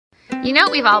You know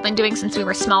what we've all been doing since we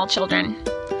were small children?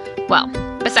 Well,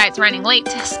 besides running late,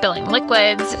 spilling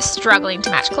liquids, struggling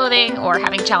to match clothing, or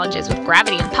having challenges with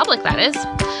gravity in public, that is.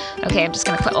 Okay, I'm just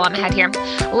going to quit while I'm ahead here.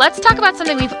 Let's talk about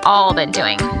something we've all been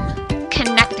doing.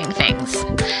 Connecting things.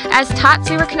 As tots,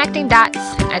 we were connecting dots.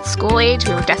 At school age,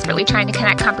 we were desperately trying to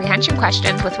connect comprehension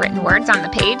questions with written words on the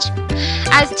page.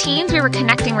 As teens, we were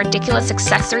connecting ridiculous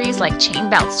accessories like chain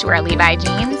belts to our Levi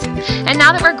jeans. And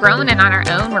now that we're grown and on our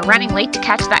own, we're running late to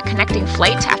catch that connecting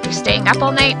flight after staying up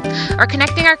all night, or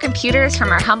connecting our computers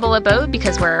from our humble abode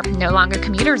because we're no longer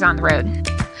commuters on the road.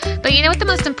 But you know what the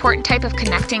most important type of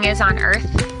connecting is on Earth?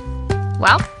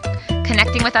 Well,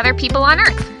 connecting with other people on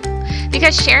Earth.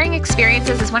 Because sharing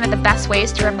experiences is one of the best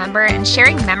ways to remember, and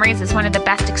sharing memories is one of the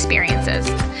best experiences.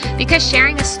 Because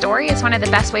sharing a story is one of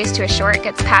the best ways to assure it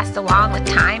gets passed along with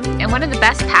time, and one of the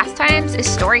best pastimes is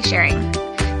story sharing.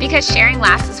 Because sharing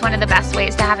laughs is one of the best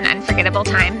ways to have an unforgettable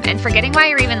time, and forgetting why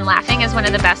you're even laughing is one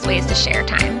of the best ways to share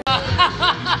time.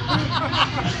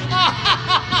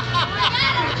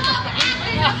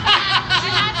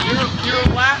 Your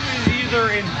laugh is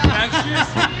either infectious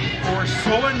or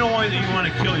so annoying that you want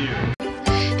to kill you.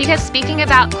 Because speaking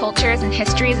about cultures and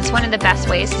histories is one of the best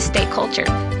ways to stay cultured,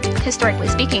 historically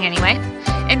speaking anyway.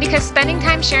 And because spending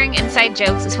time sharing inside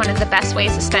jokes is one of the best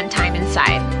ways to spend time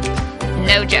inside.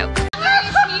 No joke.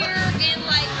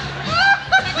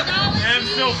 I'm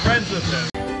still friends with him.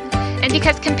 And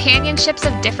because companionships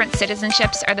of different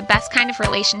citizenships are the best kind of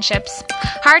relationships.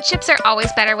 Hardships are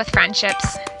always better with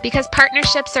friendships. Because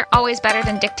partnerships are always better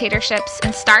than dictatorships,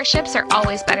 and starships are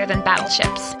always better than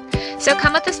battleships. So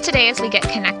come with us today as we get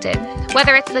connected,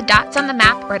 whether it's the dots on the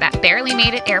map or that barely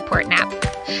made it airport nap.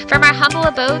 From our humble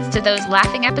abodes to those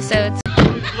laughing episodes.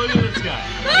 Look at this guy.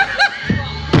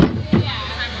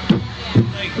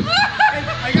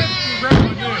 I got to grab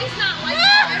him.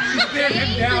 She's staring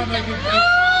him down like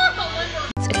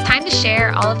It's time to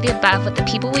share all of the above with the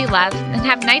people we love and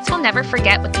have nights we'll never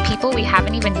forget with the people we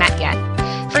haven't even met yet.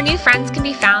 For new friends can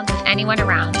be found with anyone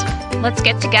around. Let's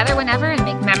get together whenever and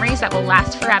make memories that will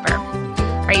last forever.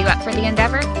 Are you up for the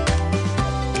endeavor?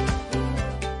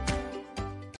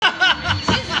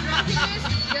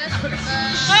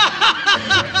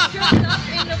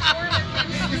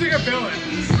 He's like a villain.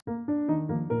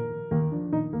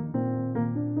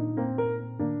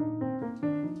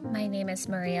 My name is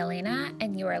Maria Elena,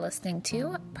 and you are listening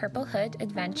to Purple Hood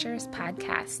Adventures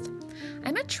Podcast.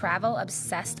 I'm a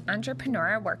travel-obsessed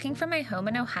entrepreneur working from my home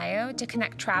in Ohio to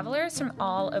connect travelers from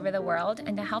all over the world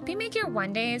and to help you make your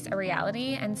one days a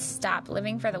reality and stop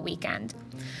living for the weekend.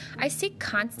 I seek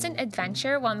constant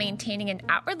adventure while maintaining an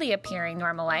outwardly appearing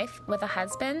normal life with a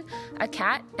husband, a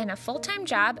cat, and a full-time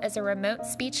job as a remote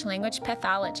speech-language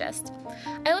pathologist.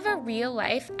 I live a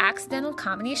real-life accidental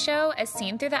comedy show as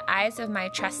seen through the eyes of my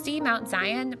trusty Mount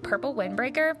Zion purple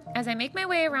windbreaker as I make my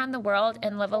way around the world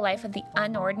and live a life of the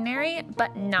unordinary,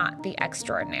 but not the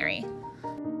extraordinary.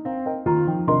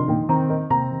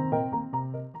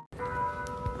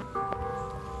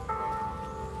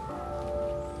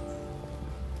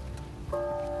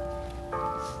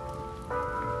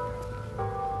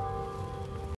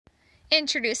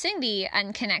 Introducing the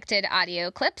unconnected audio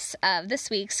clips of this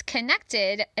week's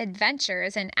Connected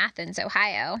Adventures in Athens,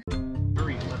 Ohio.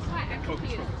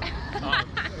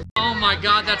 Oh my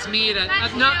God, that's me at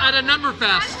a number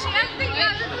fest.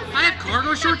 I have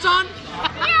cargo shorts on?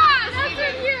 Yeah, that's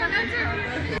you.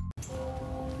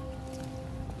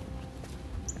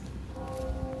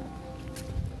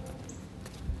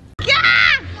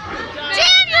 Yeah!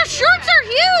 Dan, your shorts are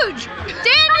huge!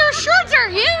 Dan, your shorts are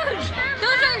huge!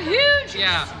 Those are huge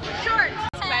shorts.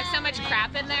 I have so much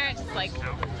crap in there, it's just like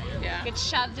gets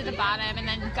shoved to the bottom, and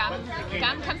then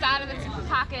gum comes out of its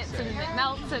pockets and it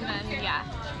melts, and then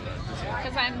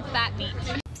because I'm that neat.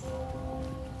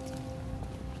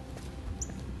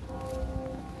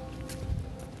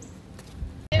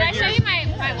 Did I show you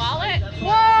my wallet? Whoa!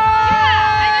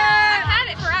 Yeah, I've had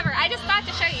it forever. I just thought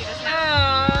to show you.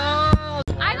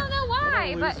 I don't know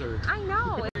why, but I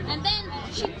know. And then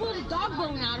she pulled a dog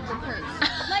bone out of her purse.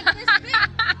 Like this big,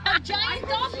 a giant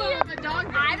dog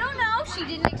bone. I don't know. She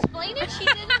didn't explain it. She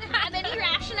didn't have any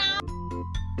rationale.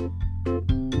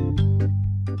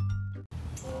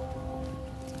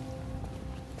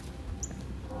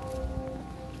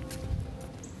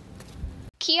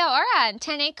 Kia ora and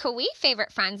tene kui,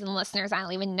 favorite friends and listeners I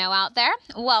don't even know out there.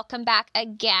 Welcome back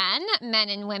again, men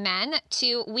and women,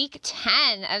 to week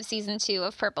 10 of season 2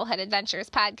 of Purplehead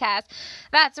Adventures podcast.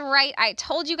 That's right, I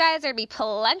told you guys there'd be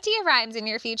plenty of rhymes in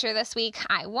your future this week.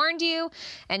 I warned you,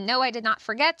 and no, I did not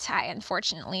forget. I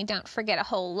unfortunately don't forget a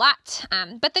whole lot.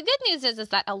 But the good news is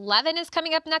that 11 is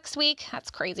coming up next week. That's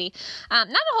crazy. Not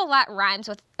a whole lot rhymes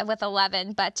with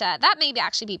 11, but that may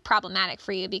actually be problematic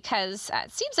for you because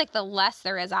it seems like the less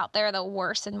there is out there, the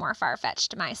worse and more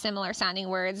far-fetched my similar sounding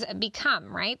words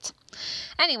become, right?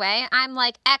 Anyway, I'm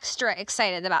like extra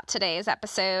excited about today's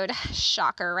episode.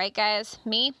 Shocker, right guys?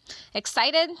 Me?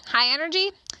 Excited? High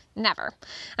energy? Never.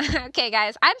 Okay,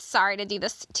 guys, I'm sorry to do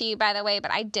this to you, by the way,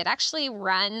 but I did actually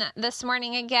run this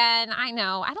morning again. I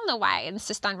know. I don't know why I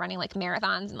insist on running like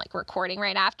marathons and like recording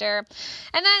right after.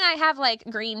 And then I have like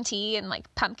green tea and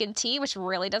like pumpkin tea, which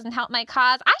really doesn't help my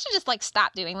cause. I should just like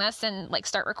stop doing this and like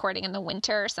start recording in the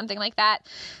winter or something like that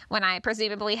when I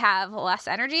presumably have less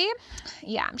energy.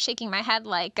 Yeah, I'm shaking my head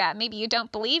like maybe you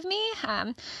don't believe me.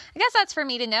 I guess that's for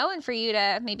me to know and for you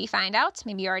to maybe find out.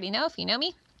 Maybe you already know if you know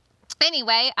me.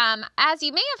 Anyway, as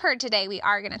you may have heard today, we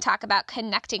are going to talk about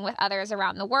connecting with others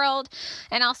around the world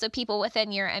and also people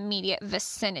within your immediate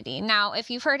vicinity. Now,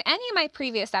 if you've heard any of my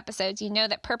previous episodes, you know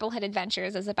that Purplehead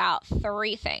Adventures is about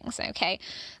 3 things, okay?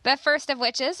 The first of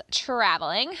which is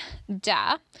traveling,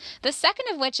 duh. The second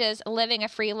of which is living a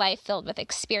free life filled with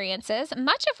experiences,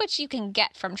 much of which you can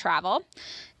get from travel.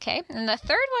 Okay, and the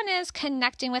third one is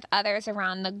connecting with others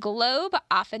around the globe,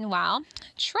 often while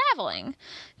traveling.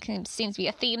 Seems to be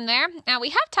a theme there. Now, we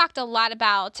have talked a lot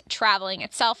about traveling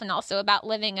itself and also about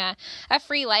living a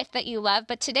free life that you love,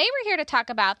 but today we're here to talk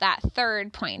about that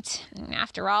third point. And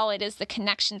after all, it is the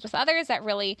connections with others that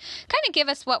really kind of give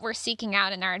us what we're seeking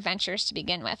out in our adventures to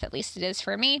begin with. At least it is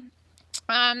for me.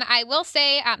 I will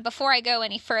say, before I go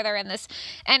any further in this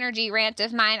energy rant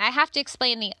of mine, I have to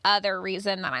explain the other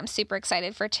reason that I'm super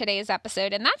excited for today's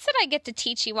episode, and that's that I get to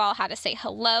teach you all how to say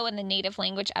hello in the native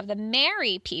language of the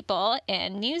Maori people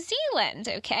in New Zealand,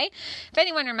 okay? If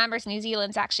anyone remembers, New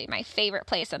Zealand's actually my favorite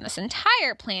place on this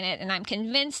entire planet, and I'm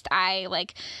convinced I,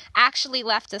 actually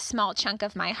left a small chunk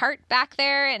of my heart back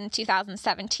there in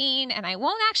 2017, and I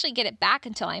won't actually get it back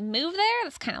until I move there.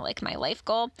 That's kind of like my life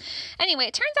goal. Anyway,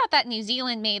 it turns out that New Zealand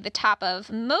made the top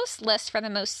of most lists for the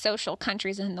most social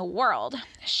countries in the world.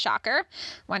 Shocker.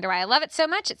 Wonder why I love it so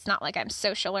much. It's not like I'm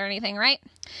social or anything, right?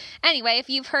 Anyway,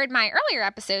 if you've heard my earlier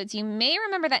episodes, you may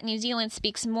remember that New Zealand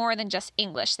speaks more than just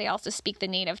English. They also speak the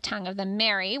native tongue of the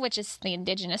Maori, which is the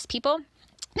indigenous people.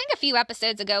 I think a few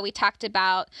episodes ago we talked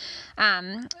about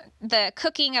the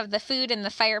cooking of the food in the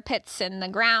fire pits in the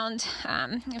ground.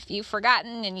 If you've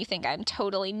forgotten and you think I'm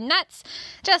totally nuts,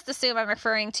 just assume I'm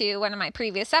referring to one of my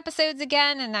previous episodes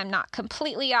again, and I'm not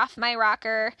completely off my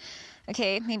rocker.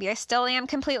 Okay, maybe I still am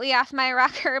completely off my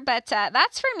rocker, but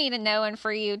that's for me to know and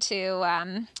for you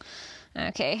to...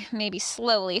 maybe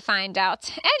slowly find out.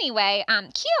 Anyway,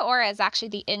 kia ora is actually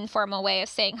the informal way of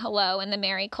saying hello in the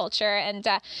Maori culture, and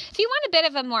if you want a bit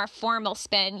of a more formal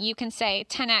spin, you can say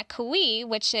tena kui,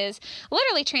 which is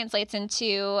literally translates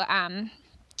into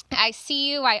I see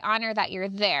you, I honor that you're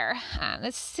there. I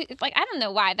don't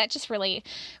know why, that just really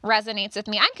resonates with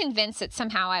me. I'm convinced that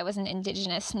somehow I was an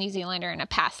indigenous New Zealander in a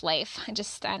past life. I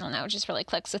don't know, it just really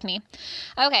clicks with me.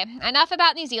 Okay, enough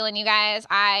about New Zealand, you guys.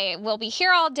 I will be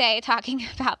here all day talking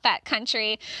about that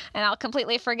country, and I'll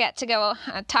completely forget to go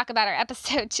talk about our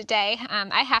episode today.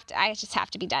 I just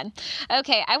have to be done.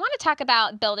 Okay, I want to talk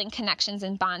about building connections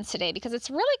and bonds today because it's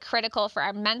really critical for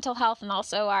our mental health and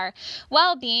also our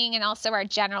well-being and also our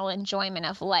general enjoyment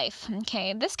of life.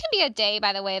 Okay, this can be a day,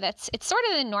 by the way, it's sort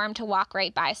of the norm to walk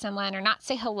right by someone or not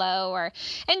say hello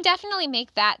and definitely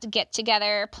make that get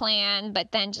together plan,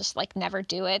 but then just never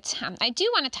do it. I do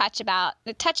want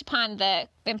to touch upon the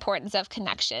importance of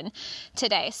connection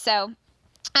today. So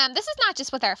this is not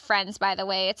just with our friends, by the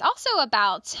way. It's also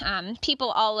about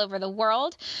people all over the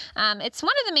world. It's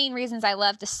one of the main reasons I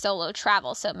love to solo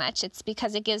travel so much. It's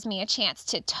because it gives me a chance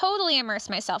to totally immerse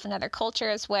myself in other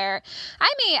cultures where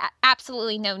I may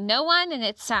absolutely know no one, and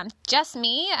it's just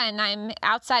me, and I'm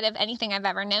outside of anything I've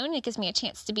ever known. It gives me a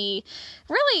chance to be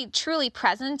really, truly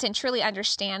present and truly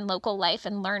understand local life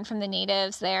and learn from the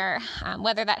natives there,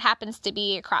 whether that happens to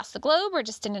be across the globe or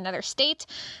just in another state.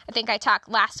 I think I talked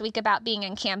last week about being in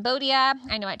in Cambodia.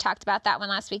 I know I talked about that one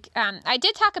last week. I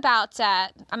did talk about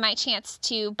my chance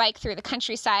to bike through the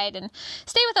countryside and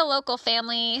stay with a local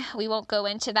family. We won't go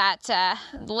into that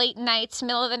late night,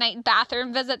 middle of the night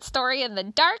bathroom visit story in the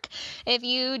dark. If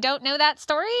you don't know that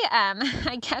story,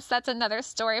 I guess that's another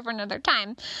story for another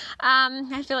time.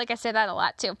 I feel like I say that a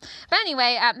lot too. But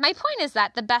anyway, my point is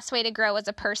that the best way to grow as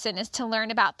a person is to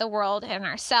learn about the world and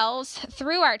ourselves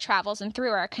through our travels and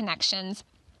through our connections.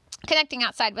 Connecting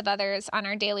outside with others on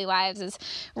our daily lives is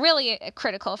really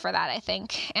critical for that, I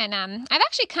think. And I've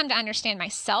actually come to understand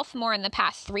myself more in the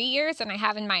past 3 years than I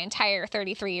have in my entire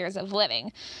 33 years of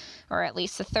living, or at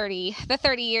least the 30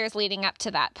 years leading up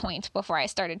to that point before I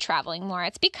started traveling more.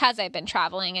 It's because I've been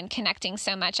traveling and connecting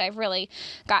so much. I've really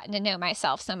gotten to know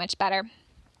myself so much better.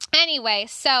 Anyway,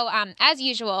 so as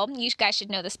usual, you guys should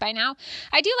know this by now,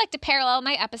 I do like to parallel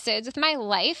my episodes with my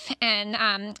life,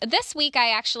 and this week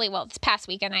this past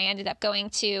weekend, I ended up going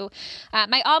to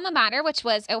my alma mater, which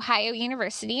was Ohio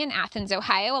University in Athens,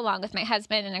 Ohio, along with my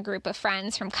husband and a group of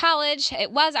friends from college.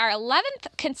 It was our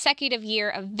 11th consecutive year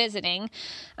of visiting.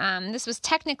 This was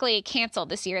technically canceled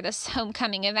this year, this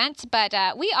homecoming event, but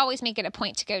we always make it a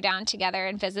point to go down together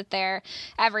and visit there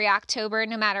every October,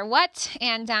 no matter what,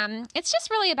 and it's just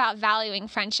really about valuing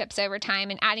friendships over time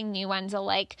and adding new ones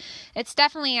alike. It's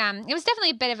definitely, it was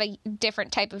definitely a bit of a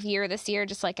different type of year this year,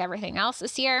 just like everything else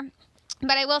this year.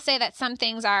 But I will say that some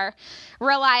things are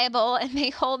reliable and they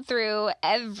hold through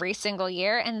every single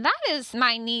year. And that is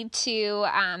my need to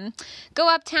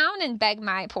go uptown and beg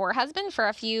my poor husband for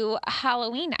a few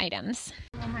Halloween items.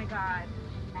 Oh my God.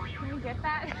 Can you get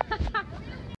that?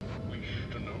 Wish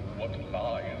to know what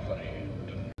lies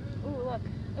ahead. Ooh, look.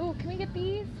 Ooh, can we get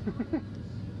these?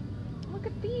 Look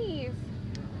at these.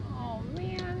 Oh,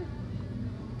 man.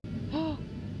 Can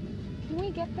we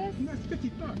get this? That's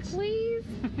 $50. Please?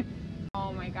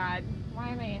 Oh my God. Why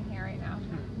am I in here right now?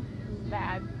 This is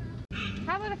bad.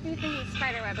 How about if we can use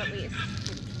spiderweb at least?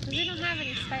 Because we don't have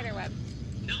any spiderweb.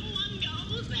 No one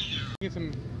goes there. Get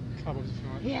some cobwebs if you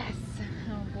want. Yes.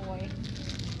 Oh boy.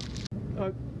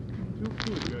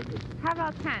 Do it good. How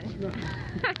about 10?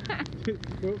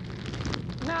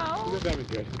 No. That was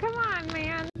good. Come on,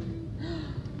 man.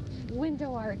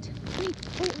 Window art. Wait,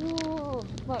 whoa.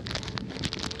 Look.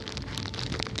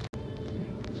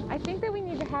 I think that we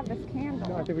need to have this candle.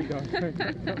 No, I think we don't.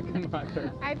 Come on,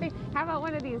 sir. I think, how about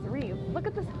one of these wreaths? Look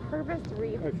at this harvest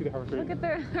wreath. I see the harvest wreath. Look at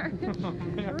the harvest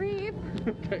wreath.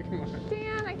 Okay, come on.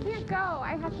 Dan, I can't go.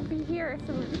 I have to be here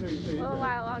a little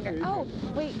while longer. Oh,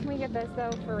 wait, can we get this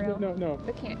though, for real? No.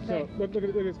 The can't. No, look at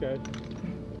this guy.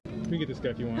 You can get this guy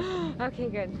if you want. Okay,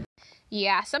 good.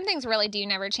 Yeah, some things really do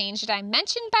never change. Did I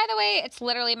mention, by the way, it's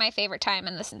literally my favorite time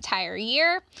in this entire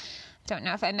year. Don't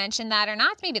know if I mentioned that or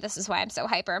not. Maybe this is why I'm so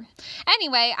hyper.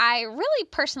 Anyway, I really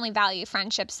personally value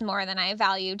friendships more than I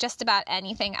value just about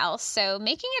anything else. So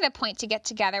making it a point to get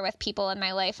together with people in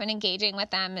my life and engaging with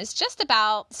them is just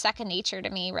about second nature to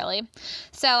me, really.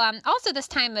 So also this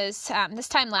time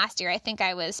last year, I think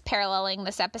I was paralleling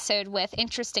this episode with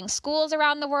interesting schools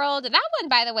around the world. That one,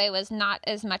 by the way, was not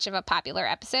as much of a popular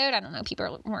episode. I don't know,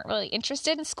 people weren't really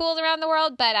interested in schools around the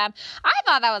world, but I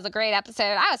thought that was a great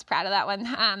episode. I was proud of that one.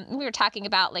 We were talking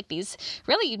about like these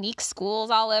really unique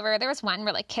schools all over. There was one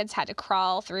where like kids had to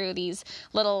crawl through these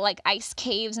little like ice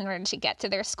caves in order to get to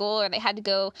their school, or they had to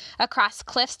go across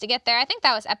cliffs to get there. I think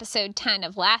that was episode 10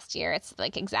 of last year. It's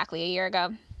like exactly a year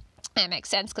ago. That makes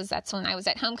sense because that's when I was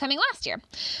at homecoming last year.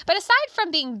 But aside from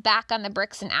being back on the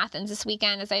bricks in Athens this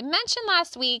weekend, as I mentioned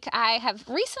last week, I have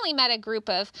recently met a group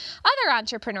of other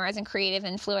entrepreneurs and creative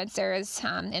influencers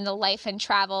in the life and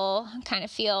travel kind of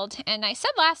field. And I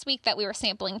said last week that we were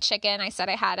sampling chicken. I said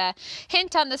I had a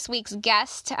hint on this week's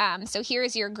guest. So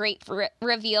here's your great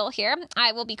reveal here.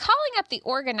 I will be calling up the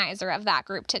organizer of that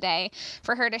group today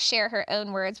for her to share her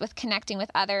own words with connecting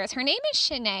with others. Her name is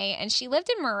Shanae, and she lived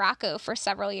in Morocco for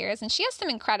several years. And she has some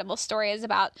incredible stories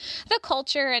about the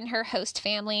culture and her host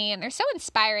family, and they're so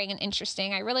inspiring and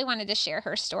interesting. I really wanted to share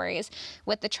her stories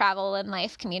with the travel and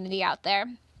life community out there.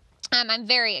 I'm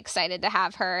very excited to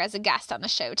have her as a guest on the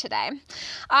show today.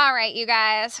 All right, you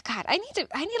guys. God, I need to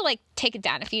like take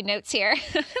down a few notes here.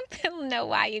 I don't know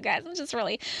why, you guys.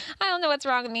 I don't know what's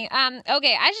wrong with me.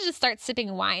 Okay, I should just start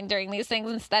sipping wine during these things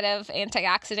instead of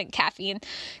antioxidant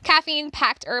caffeine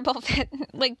packed herbal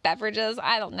like beverages.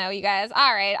 I don't know, you guys.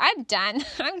 All right, I'm done.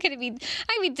 I'm gonna be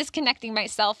disconnecting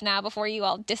myself now before you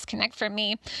all disconnect from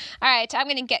me. All right, I'm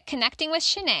gonna get connecting with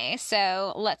Shanae.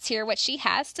 So let's hear what she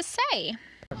has to say.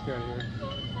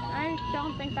 I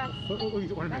don't think that's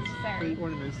necessary.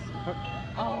 Ornaments.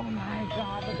 Oh my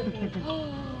God, look at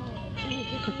these.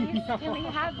 Can we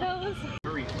have those?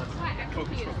 Hurry, let's I'm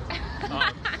focus.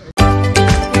 confused.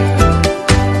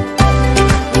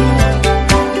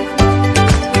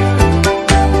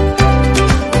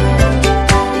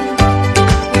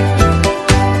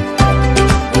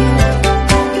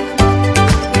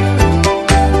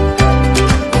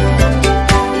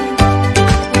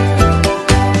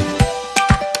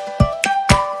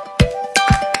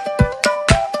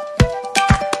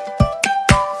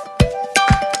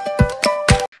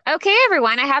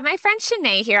 everyone. I have my friend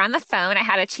Shanae here on the phone. I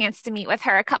had a chance to meet with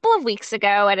her a couple of weeks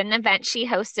ago at an event she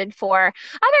hosted for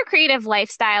other creative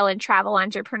lifestyle and travel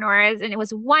entrepreneurs, and it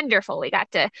was wonderful. We got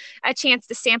a chance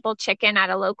to sample chicken at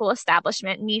a local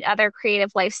establishment, meet other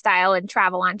creative lifestyle and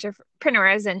travel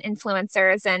entrepreneurs and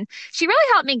influencers, and she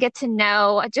really helped me get to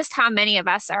know just how many of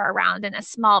us are around in a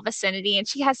small vicinity, and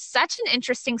she has such an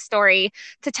interesting story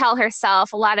to tell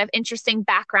herself, a lot of interesting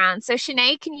background. So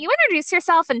Shanae, can you introduce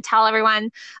yourself and tell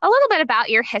everyone a little bit about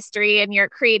your history and your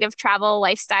creative travel,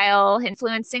 lifestyle,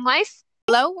 influencing life?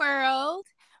 Hello, world.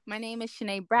 My name is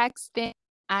Shanae Braxton.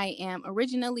 I am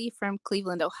originally from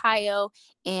Cleveland, Ohio,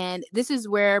 and this is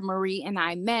where Marie and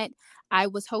I met. I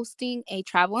was hosting a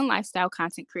travel and lifestyle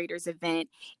content creators event,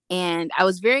 and I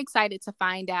was very excited to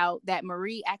find out that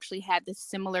Marie actually had this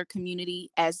similar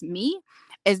community as me,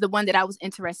 as the one that I was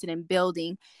interested in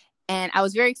building. And I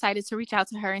was very excited to reach out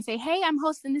to her and say, hey, I'm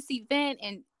hosting this event,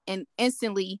 and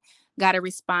instantly got a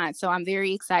response. So I'm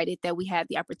very excited that we had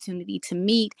the opportunity to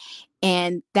meet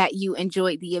and that you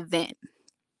enjoyed the event.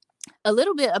 A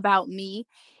little bit about me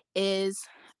is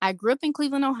I grew up in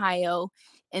Cleveland, Ohio,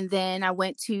 and then I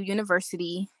went to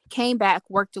university, came back,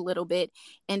 worked a little bit,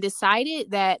 and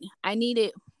decided that I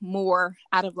needed more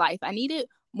out of life. I needed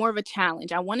more of a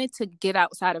challenge. I wanted to get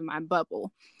outside of my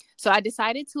bubble. So I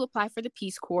decided to apply for the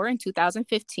Peace Corps in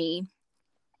 2015.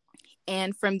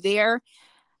 And from there,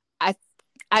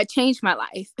 I changed my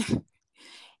life.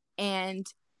 And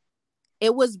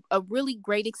it was a really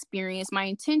great experience. My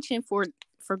intention for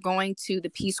going to the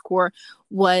Peace Corps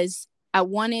was I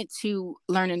wanted to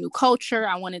learn a new culture.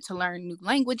 I wanted to learn new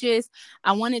languages.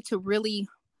 I wanted to really,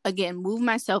 again, move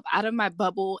myself out of my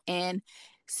bubble and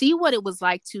see what it was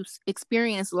like to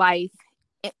experience life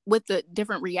with a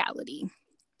different reality.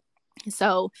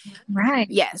 So, right.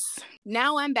 Yes,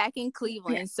 now I'm back in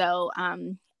Cleveland. Yeah. So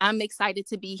I'm excited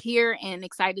to be here and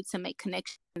excited to make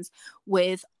connections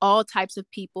with all types of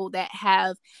people that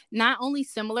have not only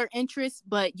similar interests,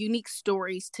 but unique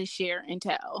stories to share and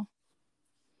tell.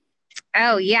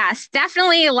 Oh, yes,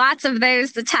 definitely lots of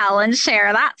those to tell and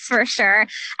share. That's for sure.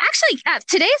 Actually,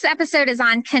 today's episode is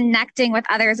on connecting with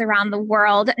others around the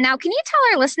world. Now, can you tell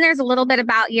our listeners a little bit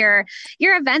about your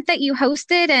event that you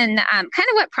hosted and kind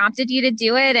of what prompted you to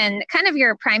do it and kind of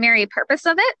your primary purpose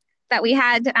of it that we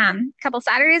had a couple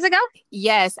Saturdays ago?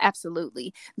 Yes,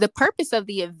 absolutely. The purpose of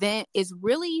the event is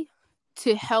really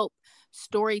to help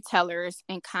storytellers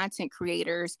and content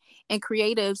creators and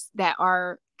creatives that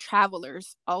are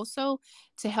travelers also,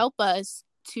 to help us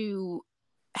to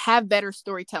have better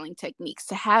storytelling techniques,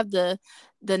 to have the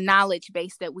knowledge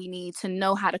base that we need to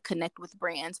know how to connect with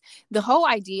brands. The whole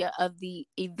idea of the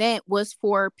event was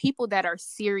for people that are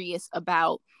serious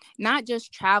about not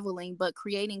just traveling, but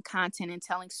creating content and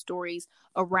telling stories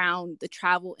around the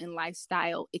travel and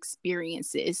lifestyle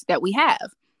experiences that we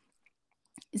have.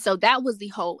 So that was the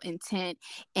whole intent,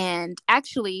 and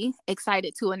actually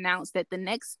excited to announce that the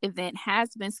next event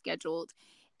has been scheduled.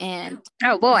 And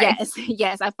oh boy,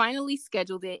 yes, I finally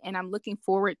scheduled it, and I'm looking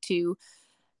forward to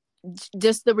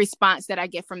just the response that I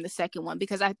get from the second one,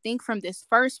 because I think from this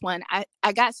first one,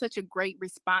 I got such a great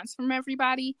response from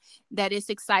everybody that it's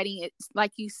exciting. It's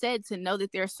like you said, to know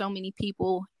that there are so many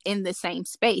people in the same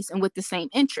space and with the same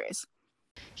interests.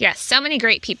 Yes, so many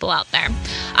great people out there.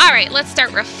 All right, let's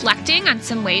start reflecting on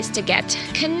some ways to get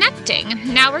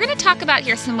connecting. Now, we're going to talk about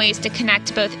here some ways to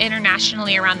connect both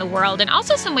internationally around the world and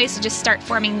also some ways to just start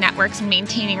forming networks and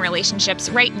maintaining relationships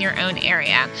right in your own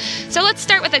area. So let's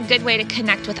start with a good way to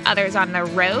connect with others on the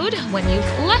road when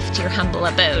you've left your humble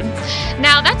abode.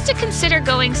 Now, that's to consider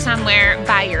going somewhere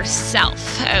by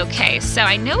yourself. Okay, so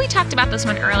I know we talked about this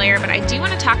one earlier, but I do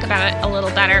want to talk about it a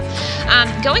little better.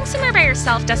 Going somewhere by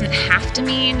yourself doesn't have to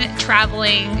mean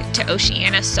traveling to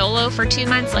Oceania solo for 2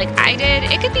 months like I did.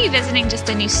 It could be visiting just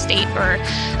a new state or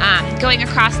going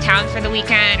across town for the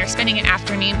weekend or spending an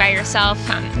afternoon by yourself.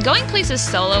 Going places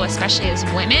solo, especially as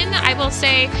women, I will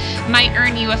say, might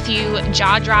earn you a few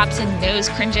jaw drops and nose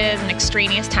cringes and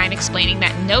extraneous time explaining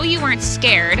that no, you weren't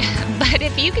scared. But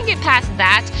if you can get past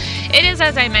that, it is,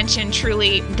 as I mentioned,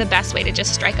 truly the best way to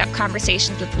just strike up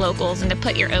conversations with locals and to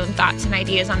put your own thoughts and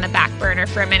ideas on the back burner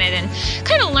for a minute and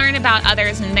kind of learn about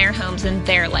others and their homes and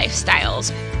their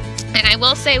lifestyles. And I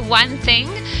will say one thing,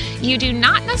 you do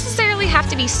not necessarily have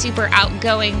to be super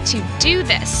outgoing to do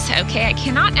this, okay? I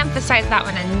cannot emphasize that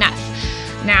one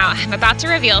enough. Now, I'm about to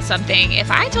reveal something.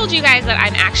 If I told you guys that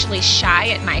I'm actually shy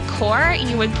at my core,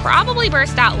 you would probably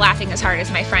burst out laughing as hard as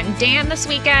my friend Dan this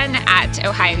weekend at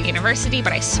Ohio University,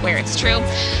 but I swear it's true.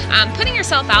 Putting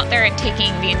yourself out there and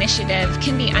taking the initiative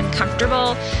can be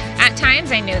uncomfortable. At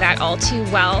times, I know that all too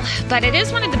well, but it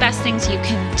is one of the best things you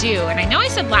can do. And I know I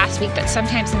said last week that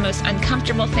sometimes the most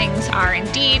uncomfortable things are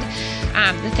indeed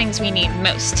the things we need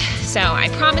most. So I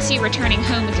promise you, returning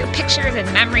home with your pictures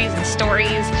and memories and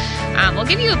stories will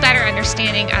give you a better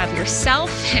understanding of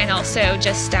yourself, and also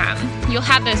just you'll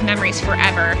have those memories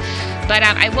forever. But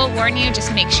I will warn you,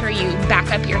 just make sure you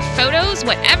back up your photos,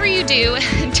 whatever you do.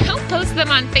 Don't post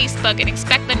them on Facebook and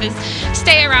expect them to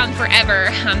stay around forever.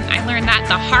 I learned that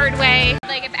the hard way.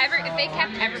 Like if they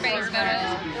kept everybody's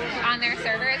photos on their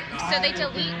servers, so they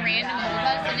delete random old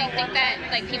ones and they think that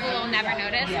like people will never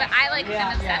notice. But I like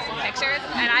am obsessed with pictures,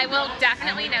 and I will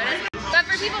definitely notice. But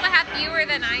for people that have fewer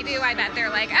than I do, I bet they're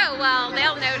like, oh well,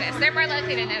 they'll notice. They're more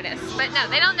likely to notice. But no,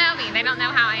 they don't know me. They don't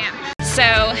know how I am. So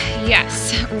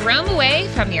yes, roam away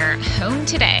from your home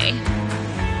today.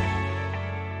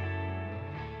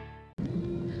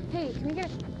 Hey, can we get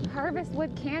Harvest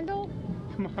Wood Candle?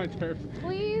 Come on, Turf.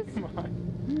 Please? Come on.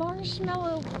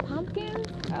 Marshmallow pumpkins?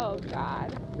 Oh God.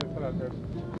 Get that out there.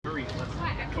 Hurry,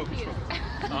 let's focus.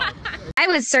 I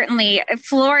was certainly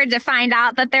floored to find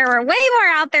out that there were way more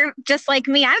out there just like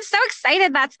me. I'm so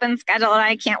excited that's been scheduled.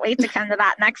 I can't wait to come to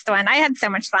that next one. I had so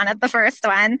much fun at the first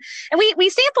one. And we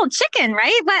sampled chicken,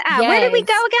 right? But where did we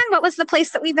go again? What was the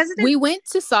place that we visited? We went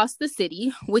to Sauce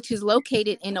City, which is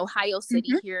located in Ohio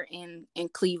City here in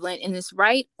Cleveland. And it's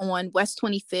right on West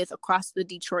 25th across the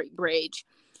Detroit Bridge.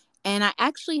 And I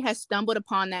actually had stumbled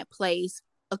upon that place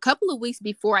a couple of weeks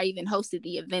before I even hosted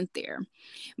the event there.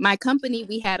 My company,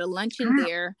 we had a luncheon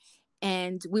there,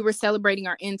 and we were celebrating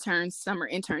our summer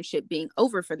internship being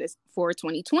over for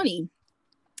 2020.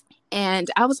 And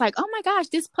I was like, oh my gosh,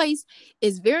 this place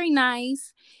is very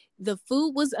nice. The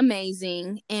food was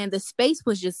amazing, and the space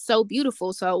was just so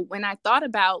beautiful. So when I thought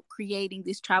about creating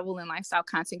this travel and lifestyle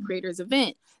content creators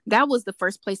event, that was the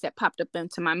first place that popped up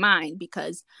into my mind,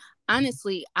 because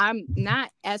honestly, I'm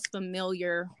not as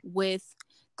familiar with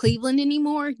Cleveland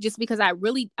anymore, just because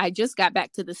I just got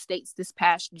back to the States this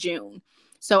past June.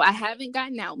 So I haven't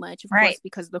gotten out much, of course,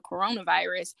 because of the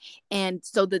coronavirus. And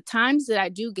so the times that I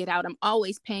do get out, I'm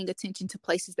always paying attention to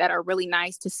places that are really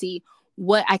nice to see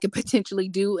what I could potentially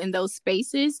do in those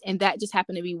spaces. And that just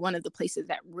happened to be one of the places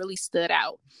that really stood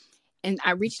out. And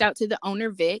I reached out to the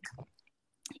owner, Vic,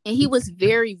 and he was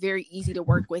very, very easy to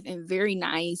work with and very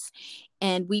nice.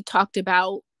 And we talked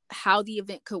about how the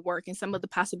event could work and some of the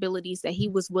possibilities that he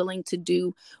was willing to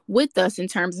do with us in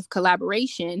terms of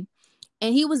collaboration.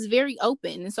 And he was very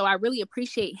open. And so I really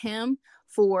appreciate him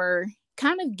for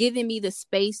kind of giving me the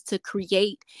space to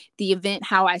create the event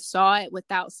how I saw it,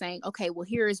 without saying, okay, well,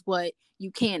 here is what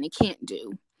you can and can't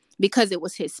do, because it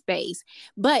was his space.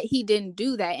 But he didn't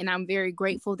do that. And I'm very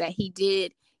grateful that he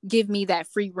did give me that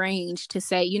free range to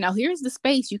say, here's the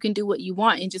space, you can do what you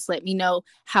want, and just let me know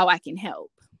how I can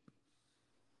help.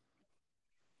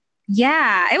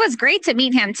 Yeah, it was great to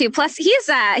meet him too. Plus, he's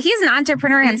an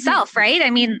entrepreneur himself, right? I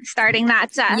mean, starting that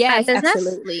yes, business.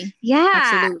 Absolutely. Yeah.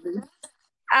 Absolutely.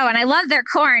 Oh, and I love their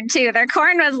corn too. Their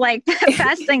corn was like the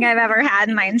best thing I've ever had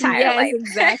in my entire life.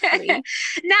 Exactly.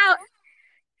 Now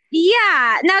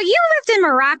you lived in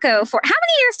Morocco for how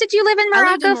many years did you live in Morocco for?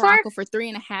 I lived in Morocco for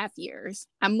 3.5 years.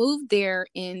 I moved there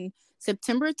in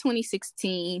September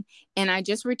 2016, and I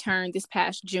just returned this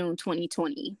past June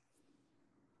 2020.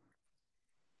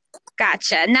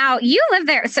 Gotcha. Now you live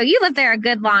there. So you lived there a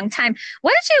good long time.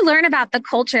 What did you learn about the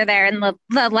culture there and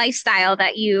the lifestyle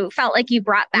that you felt like you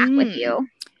brought back with you?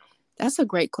 That's a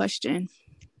great question.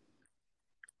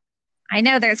 I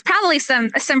know there's probably some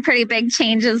pretty big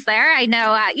changes there. I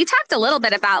know you talked a little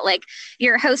bit about like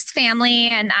your host family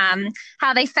and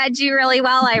how they fed you really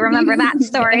well. I remember that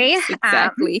story. Yes,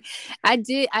 exactly. I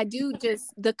do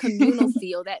just the communal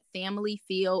feel, that family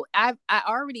feel. I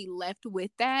already left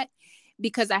with that,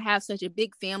 because I have such a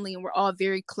big family and we're all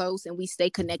very close and we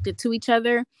stay connected to each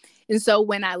other. And so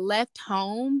when I left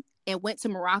home and went to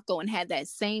Morocco and had that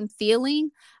same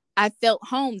feeling, I felt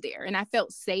home there and I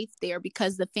felt safe there,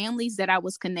 because the families that I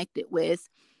was connected with,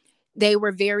 they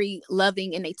were very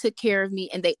loving and they took care of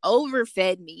me and they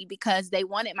overfed me because they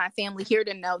wanted my family here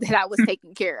to know that I was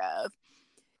taken care of.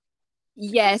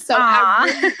 Yes. So I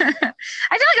feel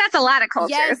like that's a lot of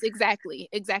cultures. Yes,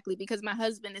 exactly. Because my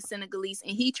husband is Senegalese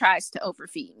and he tries to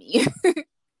overfeed me.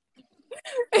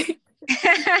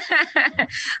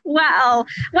 well,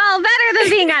 better than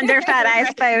being underfed, I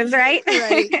suppose, right?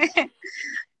 Right.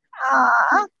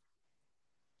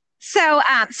 So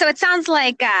it sounds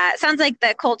like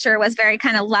the culture was very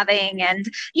kind of loving, and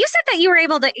you said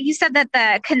that you said that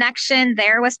the connection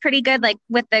there was pretty good, like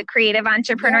with the creative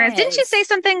entrepreneurs. Didn't you Yes. say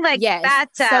something like Yes. that?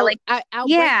 So Like, I'll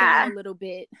break yeah, down a little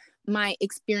bit my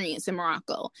experience in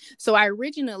Morocco. So I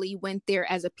originally went there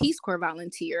as a Peace Corps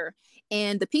volunteer,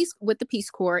 and the Peace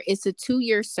Corps, it's a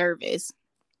 2-year service,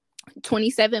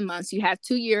 27 months. You have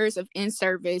 2 years of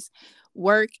in-service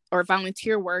work or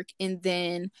volunteer work, and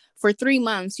then for 3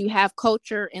 months you have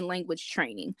culture and language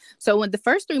training. So when the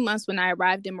first 3 months when I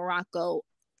arrived in Morocco,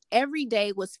 every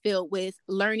day was filled with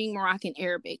learning Moroccan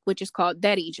Arabic, which is called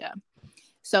Darija.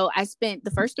 So I spent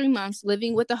the first 3 months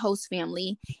living with the host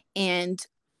family and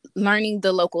learning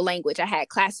the local language. I had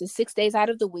classes 6 days out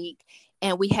of the week,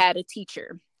 and we had a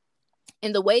teacher.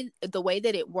 And the way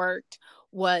that it worked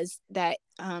was that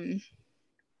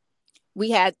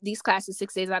we had these classes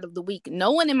 6 days out of the week.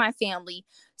 No one in my family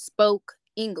spoke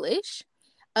English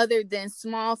other than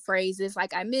small phrases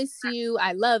like I miss you,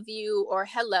 I love you, or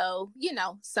hello,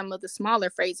 some of the smaller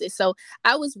phrases. So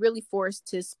I was really forced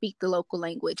to speak the local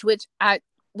language, which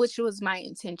was my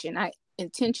intention. I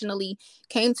intentionally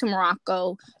went to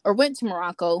Morocco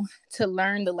to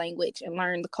learn the language and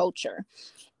learn the culture.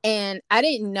 And I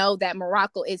didn't know that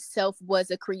Morocco itself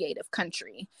was a creative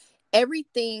country.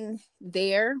 Everything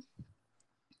there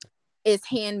is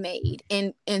handmade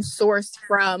and sourced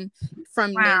from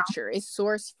wow. nature. It's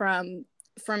sourced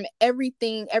from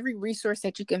everything, every resource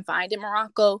that you can find in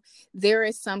Morocco. There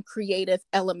is some creative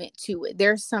element to it.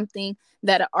 There's something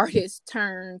that an artist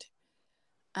turned,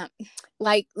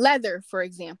 like leather, for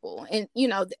example. And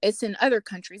it's in other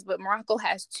countries, but Morocco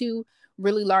has 2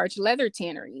 really large leather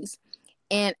tanneries.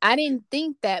 And I didn't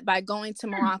think that by going to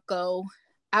Morocco,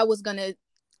 I was going to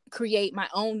create my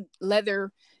own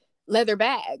leather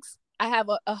bags. I have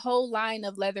a whole line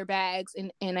of leather bags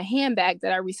and a handbag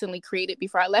that I recently created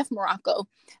before I left Morocco.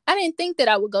 I didn't think that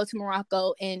I would go to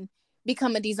Morocco and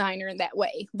become a designer in that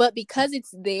way. But because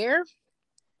it's there,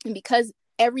 and because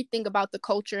everything about the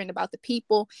culture and about the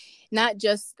people, not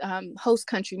just host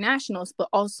country nationals, but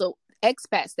also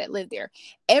expats that live there,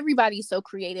 everybody's so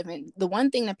creative. And the one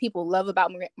thing that people love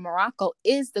about Morocco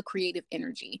is the creative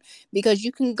energy, because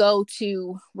you can go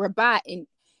to Rabat and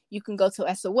you can go to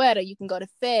Essaouira, you can go to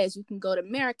Fez, you can go to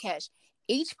Marrakesh.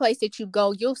 Each place that you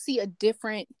go, you'll feel a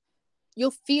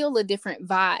different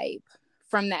vibe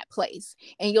from that place.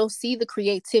 And you'll see the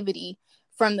creativity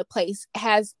from the place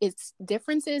has its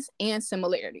differences and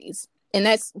similarities. And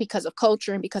that's because of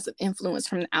culture and because of influence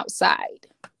from the outside.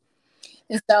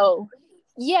 And so,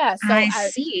 I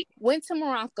see. went to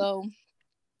Morocco,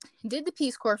 did the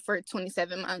Peace Corps for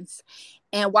 27 months.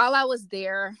 And while I was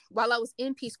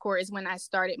in Peace Corps is when I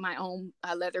started my own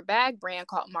leather bag brand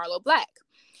called Marlowe Black.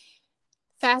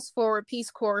 Fast forward, Peace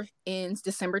Corps ends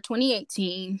December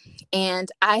 2018, and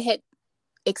I had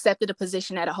accepted a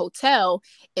position at a hotel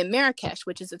in Marrakesh,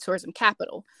 which is a tourism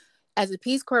capital. As a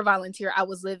Peace Corps volunteer, I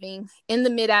was living in the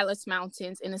Mid-Atlas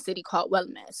Mountains in a city called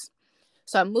Welmes.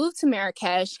 So I moved to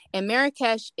Marrakesh, and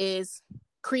Marrakesh is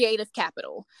creative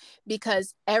capital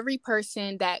because every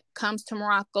person that comes to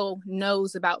Morocco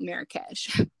knows about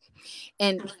Marrakesh.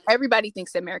 And everybody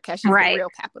thinks that Marrakesh is the real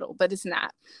capital, but it's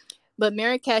not. But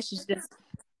Marrakesh is just,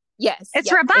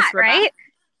 it's Rabat, right?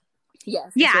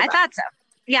 Yes. Yeah, I thought so.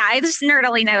 Yeah, I just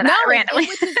nerdily know that randomly.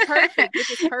 Which is perfect.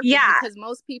 Yeah. Because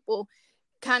most people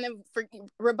kind of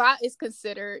Rabat is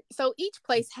considered, so each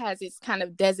place has its kind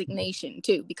of designation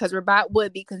too, because Rabat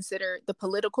would be considered the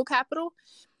political capital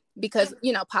because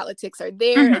politics are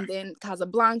there. Mm-hmm. And then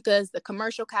Casablanca is the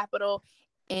commercial capital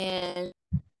and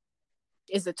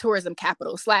is the tourism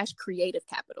capital / creative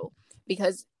capital,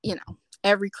 because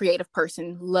every creative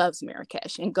person loves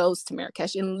Marrakesh and goes to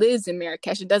Marrakesh and lives in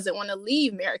Marrakesh and doesn't want to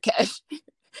leave Marrakesh.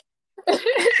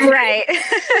 Right.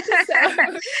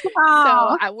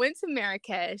 So I went to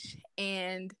Marrakesh,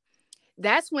 and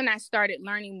that's when I started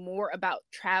learning more about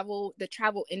the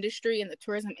travel industry and the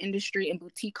tourism industry and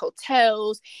boutique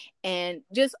hotels and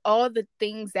just all the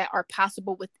things that are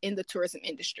possible within the tourism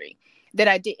industry that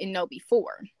I didn't know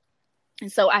before.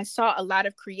 And so I saw a lot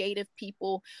of creative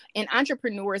people and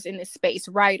entrepreneurs in this space,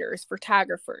 writers,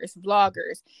 photographers,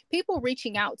 vloggers, people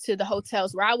reaching out to the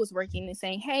hotels where I was working and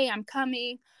saying, hey, I'm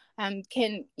coming.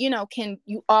 Can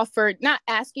you offer, not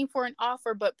asking for an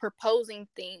offer, but proposing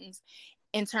things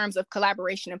in terms of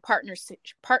collaboration and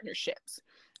partnerships.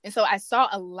 And so I saw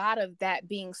a lot of that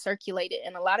being circulated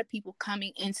and a lot of people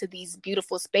coming into these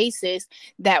beautiful spaces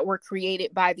that were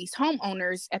created by these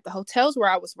homeowners at the hotels where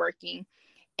I was working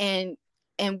and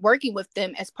working with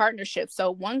them as partnerships.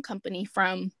 So one company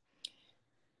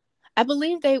I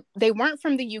believe they weren't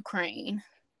from the Ukraine.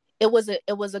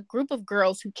 it was a group of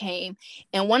girls who came,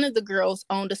 and one of the girls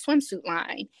owned a swimsuit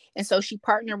line. And so she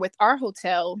partnered with our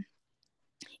hotel,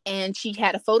 and she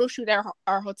had a photo shoot at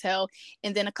our hotel.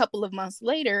 And then a couple of months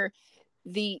later,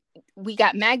 we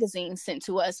got magazines sent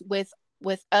to us with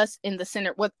us in the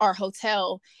center, with our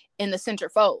hotel in the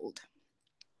centerfold.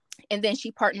 And then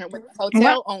she partnered with the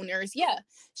hotel owners. Yeah,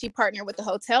 she partnered with the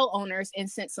hotel owners and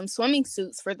sent some swimming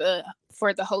suits for the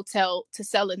hotel to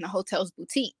sell in the hotel's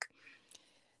boutique.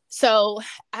 So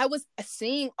I was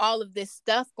seeing all of this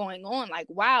stuff going on, like,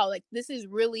 wow, like this is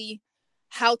really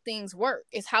how things work.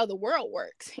 It's how the world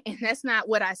works. And that's not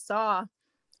what I saw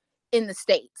in the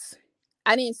States.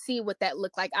 I didn't see what that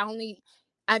looked like.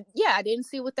 I didn't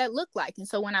see what that looked like. And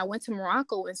so when I went to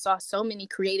Morocco and saw so many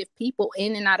creative people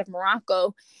in and out of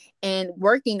Morocco and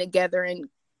working together and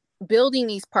building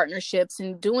these partnerships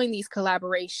and doing these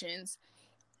collaborations,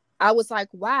 I was like,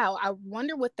 wow, I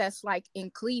wonder what that's like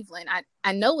in Cleveland.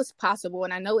 I know it's possible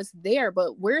and I know it's there,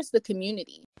 but where's the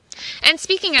community? And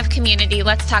speaking of community,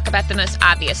 let's talk about the most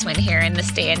obvious one here in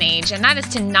this day and age, and that is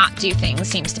to not do things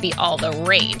seems to be all the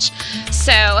rage.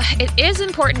 So it is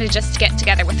important to just get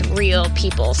together with real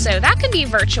people. So that can be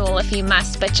virtual if you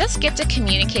must, but just get to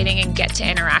communicating and get to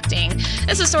interacting.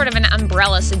 This is sort of an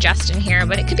umbrella suggestion here,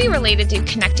 but it could be related to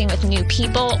connecting with new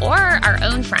people or our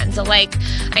own friends alike.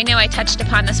 I know I touched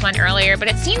upon this one earlier, but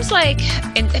it seems like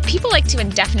people like to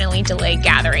indefinitely delay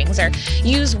gatherings or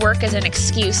use work as an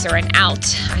excuse or an out.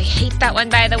 I hate that one,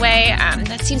 by the way.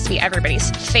 That seems to be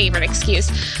everybody's favorite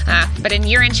excuse. But in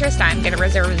your interest, I'm going to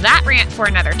reserve that rant for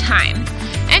another time.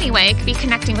 Anyway, it could be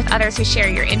connecting with others who share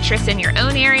your interests in your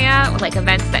own area, like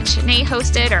events that Shanae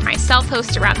hosted or myself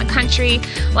host around the country.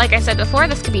 Like I said before,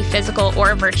 this could be physical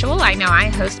or virtual. I know I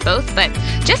host both, but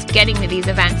just getting to these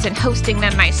events and hosting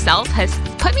them myself has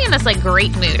put me in this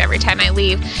great mood every time I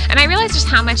leave. And I realize just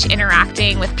how much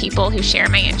interacting with people who share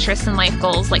my interests and life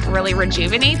goals really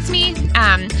rejuvenates me.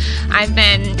 I've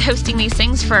been hosting these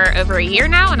things for over a year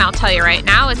now, and I'll tell you right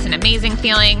now, it's an amazing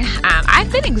feeling. I've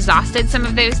been exhausted some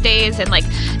of those days and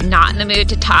not in the mood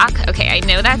to talk. Okay, I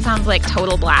know that sounds like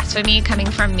total blasphemy coming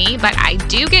from me, but I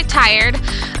do get tired.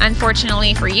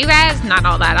 Unfortunately for you guys, not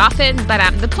all that often.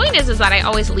 But the point is that I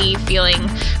always leave feeling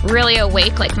really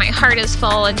awake, like my heart is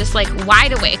full and just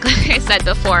wide awake, like I said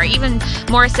before, even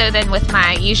more so than with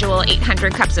my usual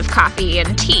 800 cups of coffee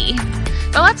and tea.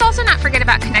 But let's also not forget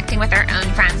about connecting with our own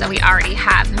friends that we already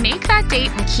have. Make that date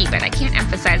and keep it. I can't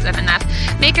emphasize that enough.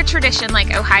 Make a tradition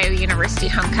like Ohio University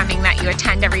homecoming that you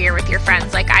attend every year with your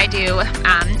friends like I do,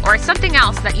 or something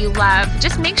else that you love.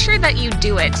 Just make sure that you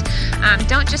do it.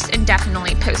 Don't just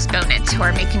indefinitely postpone it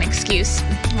or make an excuse.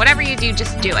 Whatever you do,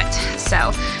 just do it.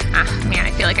 So, man,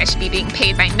 I feel like I should be being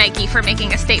paid by Nike for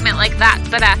making a statement like that.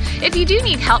 But if you do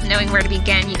need help knowing where to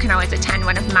begin, you can always attend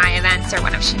one of my events or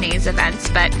one of Shanae's events.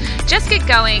 But just get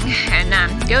going and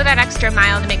go that extra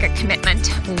mile to make a commitment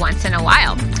once in a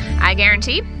while. I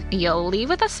guarantee you'll leave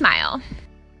with a smile.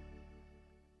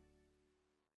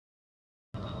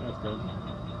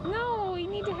 No, we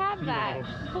need to have that.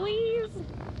 Please?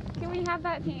 Can we have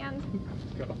that hand?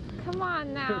 Go. Come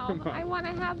on now. Come on. I want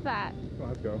to have that.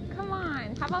 Let's go. Come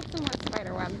on. How about some more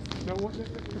spider webs? No,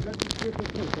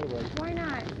 Why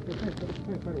not?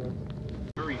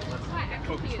 Hurry, let's What? I'm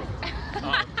focus. confused.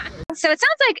 So it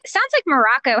sounds like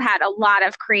Morocco had a lot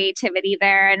of creativity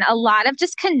there and a lot of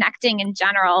just connecting in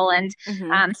general, and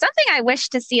something I wish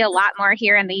to see a lot more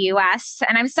here in the U.S.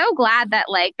 And I'm so glad that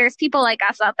there's people like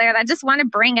us out there that just want to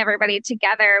bring everybody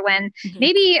together when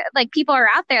maybe people are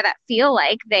out there that feel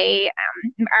like they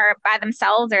are by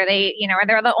themselves, or or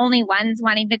they're the only ones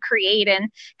wanting to create and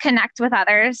connect with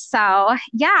others. So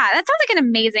yeah, that sounds like an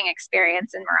amazing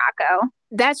experience in Morocco.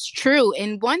 That's true.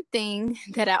 And one thing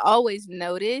that I always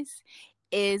notice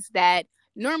is that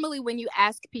normally when you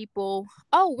ask people,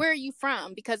 oh, where are you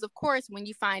from? Because of course, when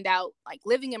you find out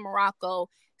living in Morocco,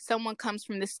 someone comes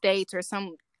from the States or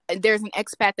there's an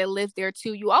expat that lives there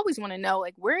too. You always want to know,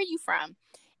 where are you from?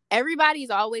 Everybody's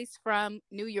always from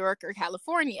New York or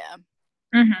California.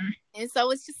 And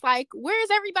so it's just where is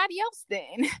everybody else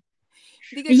then?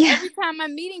 Because every time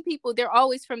I'm meeting people, they're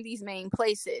always from these main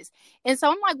places. And so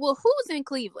I'm like, well, who's in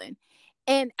Cleveland?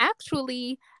 And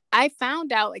actually, I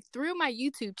found out through my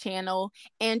YouTube channel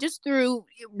and just through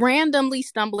randomly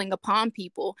stumbling upon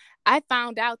people, I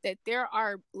found out that there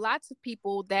are lots of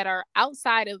people that are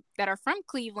that are from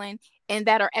Cleveland and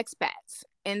that are expats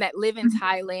and that live in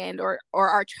Thailand or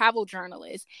are travel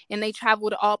journalists, and they travel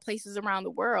to all places around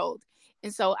the world.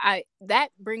 And so that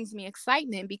brings me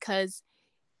excitement, because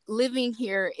living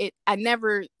here, I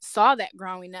never saw that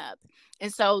growing up.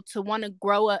 And so to want to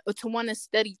grow up, or to want to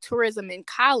study tourism in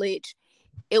college,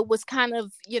 it was kind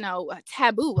of,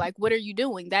 taboo. Like, what are you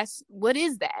doing? What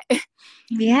is that?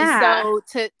 Yeah. So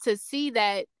to see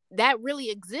that really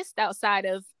exists outside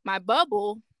of my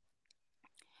bubble,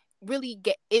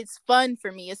 it's fun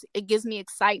for me. It gives me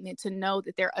excitement to know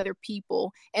that there are other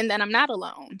people and that I'm not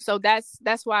alone. So that's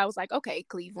why I was like, okay,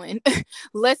 Cleveland,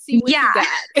 let's see what you got.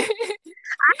 I'm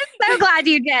so glad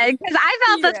you did, because I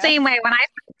felt the same way when I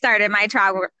started my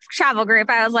travel group.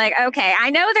 I was like, okay, I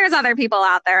know there's other people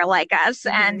out there like us,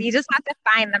 and you just have to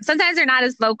find them. Sometimes they're not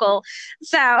as vocal,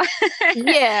 so it's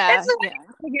a way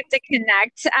to get to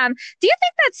connect. Do you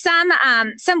think that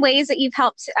some ways that you've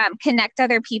helped connect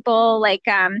other people, like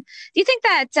do you think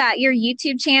that your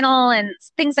YouTube channel and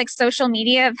things like social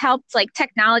media have helped, like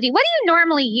technology? What do you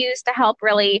normally use to help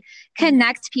really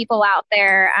connect people out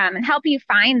there and help you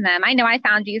find them? I know I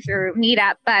found you through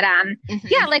Meetup, but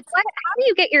yeah, like how do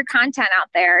you get your content out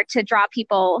there to draw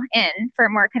people in for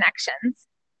more connections?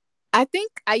 I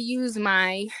think I use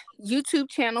my YouTube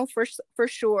channel for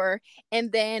sure.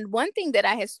 And then one thing that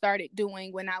I had started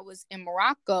doing when I was in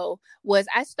Morocco was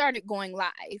I started going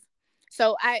live.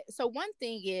 So one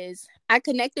thing is I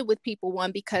connected with people,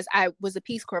 because I was a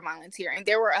Peace Corps volunteer and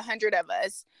there were 100 of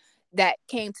us that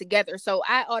came together. So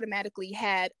I automatically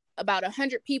had about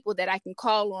 100 people that I can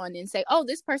call on and say, oh,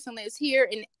 this person lives here,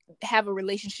 and have a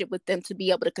relationship with them to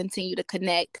be able to continue to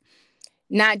connect,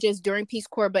 not just during Peace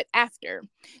Corps, but after.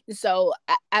 So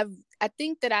I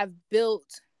think that I've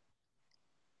built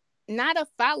not a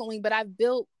following, but I've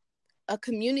built a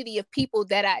community of people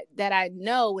that I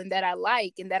know and that I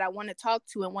like and that I want to talk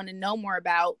to and want to know more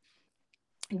about,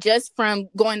 just from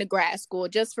going to grad school,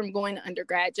 just from going to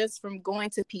undergrad, just from going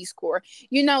to Peace Corps,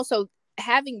 so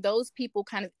having those people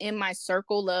kind of in my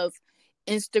circle of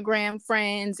Instagram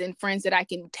friends and friends that I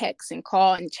can text and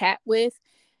call and chat with,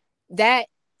 that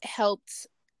helps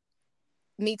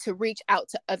me to reach out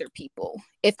to other people,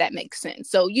 if that makes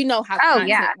sense. So how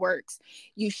content works.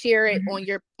 You share it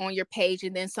on your page,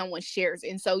 and then someone shares it,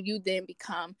 and so you then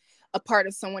become a part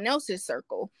of someone else's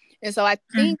circle. And so I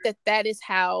think that's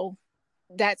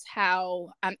how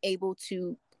I'm able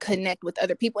to connect with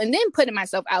other people, and then putting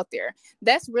myself out there.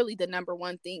 That's really the number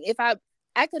one thing. If I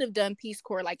could have done Peace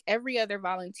Corps like every other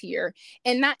volunteer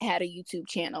and not had a YouTube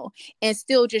channel and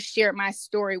still just shared my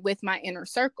story with my inner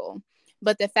circle.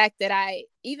 But the fact that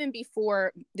even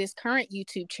before this current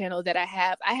YouTube channel that I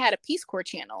have, I had a Peace Corps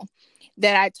channel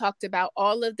that I talked about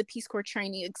all of the Peace Corps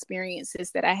training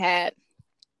experiences that I had.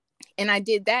 And I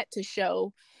did that to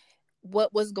show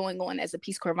what was going on as a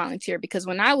Peace Corps volunteer, because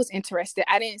when I was interested,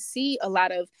 I didn't see a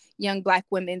lot of young Black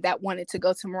women that wanted to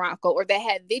go to Morocco or that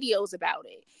had videos about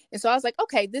it. And so I was like,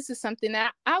 okay, this is something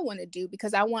that I want to do,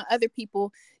 because I want other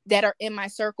people that are in my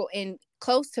circle and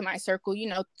close to my circle,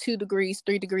 2 degrees,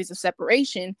 3 degrees of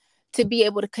separation, to be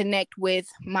able to connect with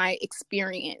my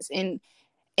experience and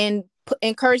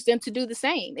encourage them to do the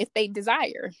same if they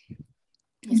desire.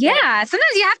 Yeah,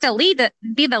 sometimes you have to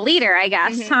be the leader, I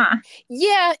guess, huh?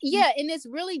 Yeah, and it's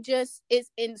really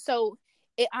so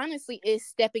it honestly is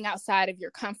stepping outside of your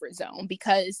comfort zone,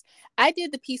 because I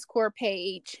did the Peace Corps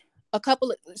page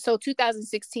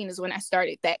 2016 is when I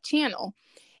started that channel,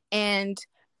 and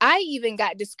I even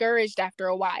got discouraged after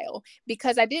a while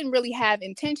because I didn't really have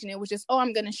intention. It was just,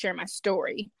 I'm going to share my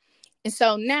story. And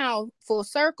so now, full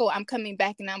circle, I'm coming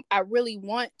back, and I really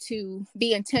want to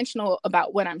be intentional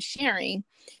about what I'm sharing.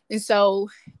 And so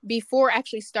before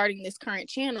actually starting this current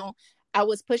channel, I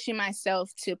was pushing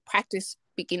myself to practice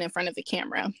speaking in front of the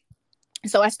camera.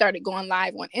 So I started going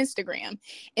live on Instagram.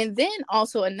 And then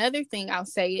also another thing I'll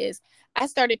say is I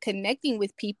started connecting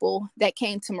with people that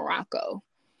came to Morocco.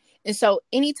 And so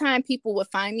anytime people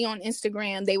would find me on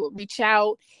Instagram, they would reach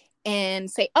out and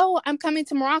say, oh, I'm coming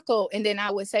to Morocco. And then I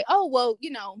would say, oh, well,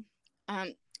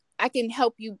 I can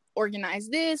help you organize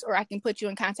this, or I can put you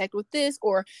in contact with this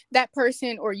or that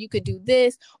person, or you could do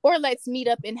this, or let's meet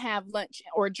up and have lunch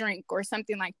or drink or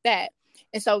something like that.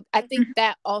 And so I think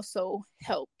that also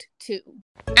helped too.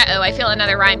 Uh-oh, I feel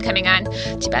another rhyme coming on.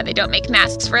 Too bad they don't make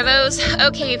masks for those.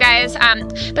 Okay, you guys,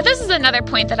 but this is another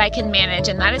point that I can manage,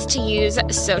 and that is to use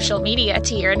social media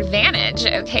to your advantage.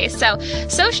 Okay, so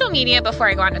social media, before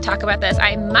I go on to talk about this,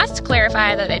 I must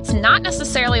clarify that it's not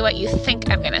necessarily what you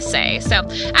think I'm going to say. So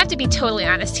I have to be totally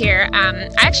honest here. I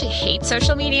actually hate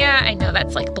social media. I know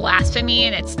that's like blasphemy,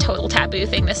 and it's a total taboo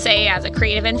thing to say as a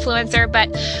creative influencer, but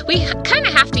we kind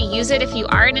of have to use it if if you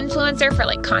are an influencer for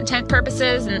like content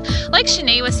purposes. And like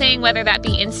Shanae was saying, whether that be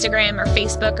Instagram or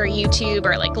Facebook or YouTube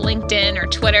or like LinkedIn or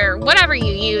Twitter, whatever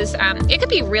you use, it could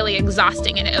be really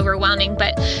exhausting and overwhelming.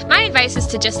 But my advice is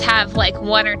to just have like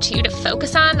one or two to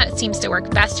focus on that seems to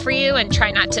work best for you, and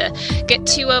try not to get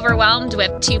too overwhelmed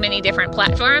with too many different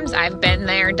platforms. I've been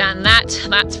there, done that,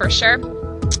 that's for sure.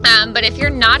 But if you're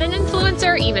not an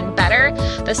influencer, even better.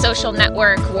 The social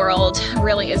network world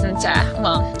really isn't,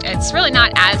 it's really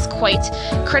not as quite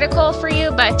critical for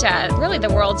you, but really the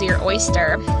world's your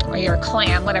oyster or your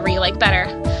clam, whatever you like better.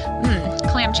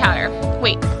 Clam chowder.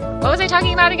 Wait, what was I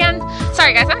talking about again?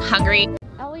 Sorry guys, I'm hungry.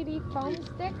 LED foam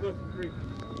stick?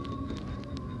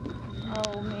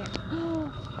 Oh man.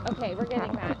 Okay, we're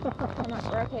getting that. Come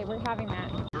on, we're having that.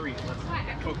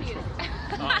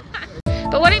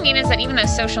 But what I mean is that even though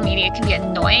social media can be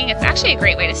annoying, it's actually a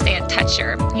great way to stay in touch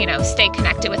or, stay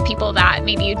connected with people that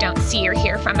maybe you don't see or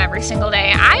hear from every single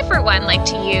day. I, for one, like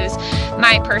to use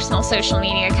my personal social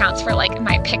media accounts for like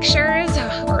my pictures,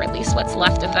 or at least what's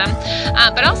left of them,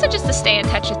 but also just to stay in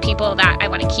touch with people that I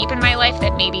want to keep in my life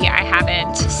that maybe I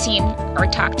haven't seen or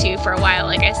talked to for a while,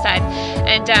 like I said.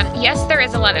 And yes, there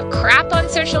is a lot of crap on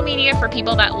social media for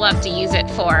people that love to use it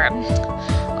for,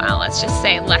 well, let's just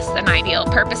say less than ideal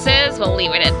purposes. We'll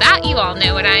leave it at that. You all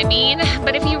know what I mean.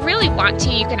 But if you really want to,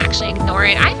 you can actually ignore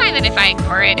it. I find that if I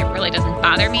ignore it, it really doesn't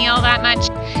bother me all that much.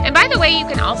 And by the way, you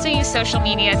can also use social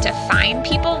media to find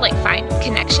people, like find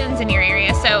connections in your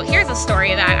area. So here's a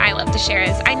story that I love to share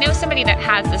is I know somebody that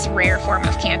has this rare form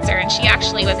of cancer, and she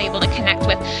actually was able to connect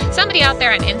with somebody out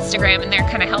there on Instagram, and they're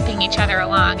kind of helping each other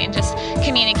along and just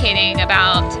communicating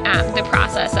about the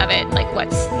process of it, like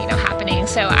what's happening.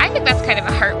 So I think that's kind of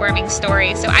a heartwarming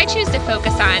story. So I choose to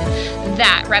focus on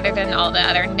that rather than all the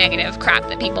other negative crap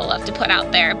that people love to put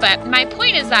out there. But my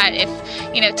point is that if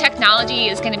technology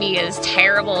is going to be as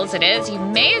terrible as it is, you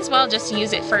may as well just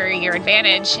use it for your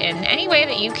advantage in any way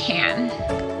that you can.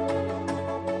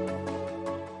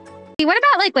 What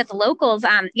about like with locals?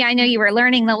 I know you were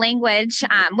learning the language.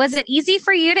 Was it easy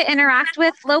for you to interact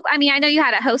with local? I mean, I know you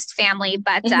had a host family,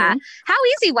 but how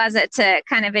easy was it to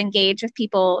kind of engage with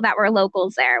people that were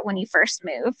locals there when you first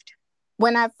moved?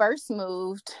 When I first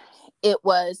moved,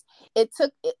 everything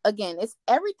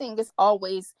is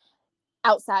always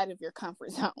outside of your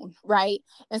comfort zone, right?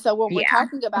 And so when we're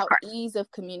talking about ease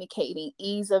of communicating,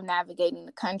 ease of navigating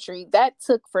the country, that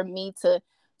took for me to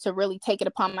really take it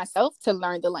upon myself to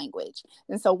learn the language.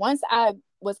 And so once I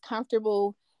was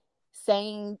comfortable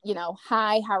saying,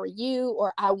 hi, how are you?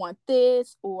 Or I want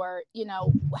this, or,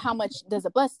 how much does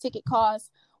a bus ticket cost?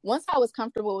 Once I was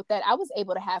comfortable with that, I was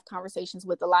able to have conversations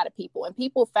with a lot of people, and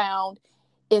people found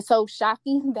it so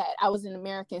shocking that I was an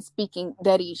American speaking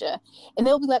Darija. And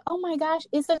they'll be like, oh my gosh,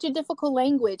 it's such a difficult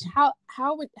language. How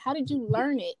did you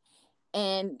learn it?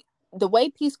 And the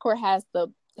way Peace Corps has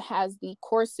the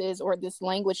courses or this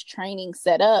language training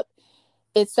set up,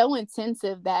 it's so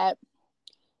intensive that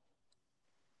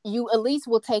you at least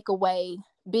will take away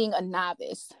being a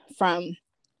novice from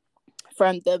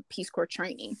the Peace Corps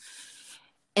training.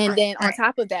 And then on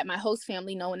top of that, my host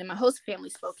family, no one in my host family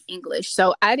spoke English.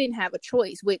 So I didn't have a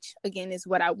choice, which again is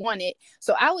what I wanted.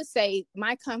 So I would say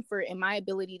my comfort and my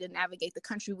ability to navigate the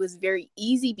country was very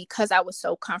easy because I was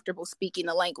so comfortable speaking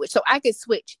the language. So I could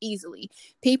switch easily.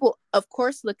 People, of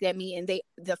course, looked at me, and the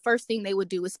first thing they would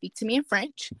do was speak to me in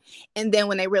French. And then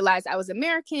when they realized I was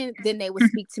American, then they would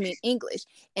speak to me in English,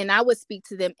 and I would speak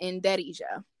to them in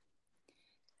Darija.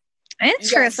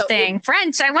 Interesting.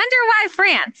 French. I wonder why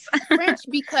France. French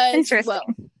because, well,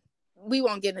 we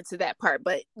won't get into that part,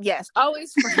 but yes,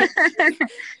 always French.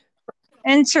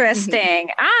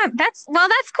 Interesting. That's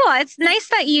cool. It's nice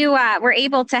that you were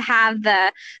able to have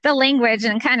the language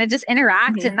and kind of just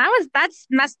interact. And that's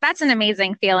an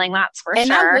amazing feeling. That's for sure.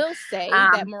 And I will say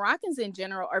that Moroccans in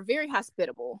general are very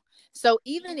hospitable. So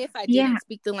even if I didn't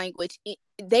speak the language,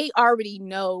 they already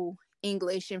know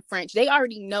English and French. They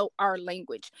already know our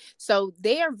language. So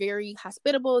they are very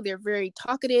hospitable. They're very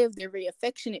talkative. They're very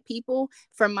affectionate people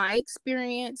from my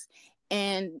experience.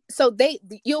 And so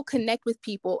you'll connect with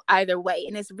people either way.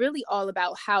 And it's really all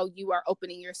about how you are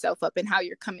opening yourself up and how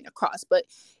you're coming across. But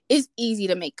it's easy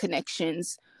to make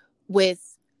connections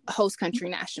with host country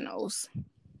nationals.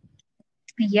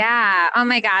 Yeah. Oh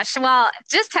my gosh. Well,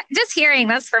 just hearing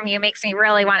this from you makes me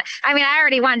really want to. I mean, I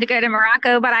already wanted to go to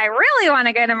Morocco, but I really want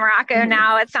to go to Morocco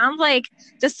now. It sounds like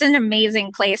just an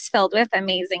amazing place filled with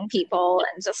amazing people,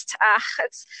 and just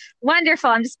it's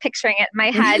wonderful. I'm just picturing it in my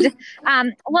head.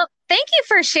 Well, thank you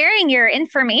for sharing your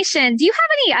information. Do you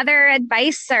have any other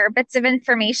advice or bits of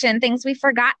information, things we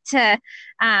forgot to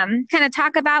kind of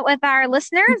talk about with our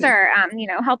listeners, or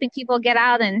helping people get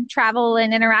out and travel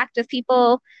and interact with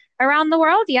people around the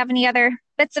world? Do you have any other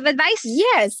bits of advice?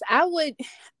 Yes, I would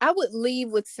leave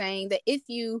with saying that if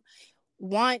you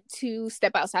want to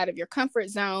step outside of your comfort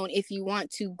zone, if you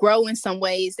want to grow in some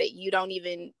ways that you don't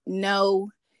even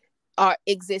know or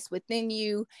exist within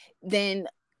you, then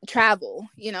travel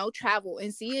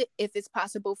and see if it's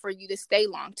possible for you to stay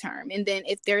long term. And then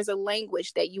if there's a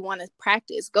language that you want to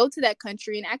practice, go to that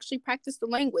country and actually practice the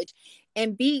language,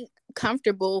 and be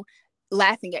comfortable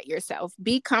laughing at yourself.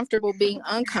 Be comfortable being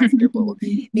uncomfortable,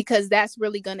 because that's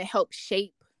really going to help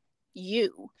shape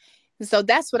you. And so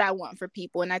that's what I want for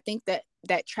people. And I think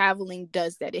that traveling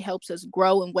does that. It helps us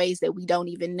grow in ways that we don't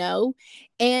even know.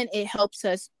 And it helps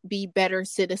us be better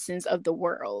citizens of the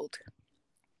world.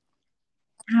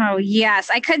 Oh, yes.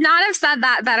 I could not have said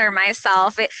that better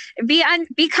myself.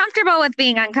 Be comfortable with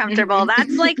being uncomfortable.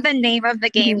 That's like the name of the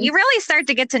game. You really start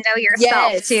to get to know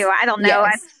yourself too. I don't know.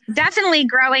 Yes. Definitely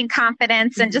growing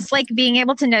confidence and just like being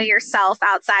able to know yourself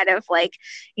outside of like,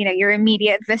 your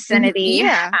immediate vicinity.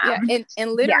 And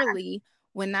literally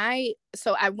when I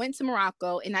went to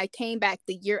Morocco and I came back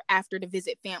the year after to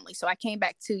visit family. So I came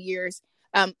back 2 years,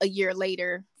 a year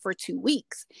later for 2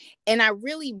 weeks. And I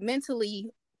really mentally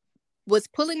was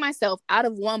pulling myself out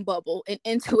of one bubble and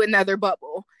into another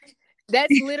bubble.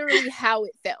 That's literally how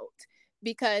it felt,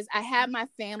 because I had my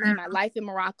family, my life in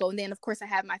Morocco. And then of course I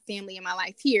have my family and my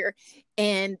life here,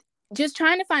 and just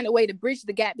trying to find a way to bridge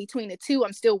the gap between the two.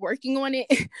 I'm still working on it,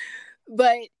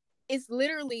 but it's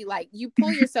literally like you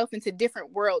pull yourself into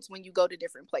different worlds when you go to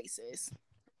different places.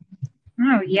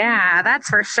 Oh, yeah, that's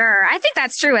for sure. I think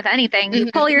that's true with anything.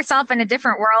 You pull yourself into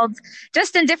different worlds,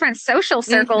 just in different social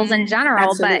circles in general.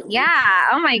 Absolutely. But yeah,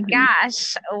 oh my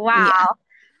gosh. Wow. Yeah.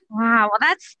 Wow.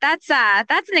 Well, that's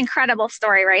an incredible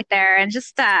story right there. And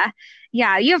just, you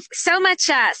have so much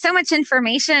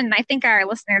information. I think our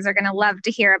listeners are going to love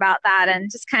to hear about that,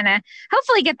 and just kind of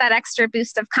hopefully get that extra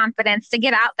boost of confidence to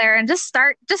get out there and just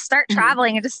start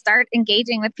traveling and just start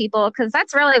engaging with people, because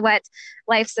that's really what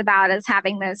life's about, is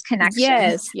having those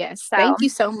connections. Yes. So, thank you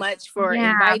so much for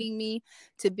inviting me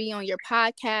to be on your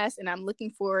podcast, and I'm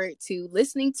looking forward to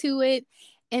listening to it.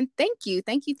 And thank you.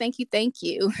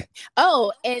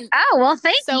 Oh, well,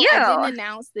 thank you. I didn't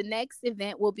announce the next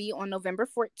event will be on November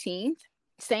 14th,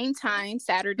 same time,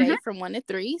 Saturday from 1 to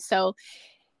 3. So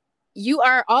you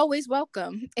are always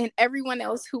welcome, and everyone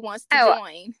else who wants to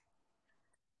join.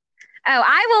 Oh,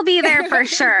 I will be there for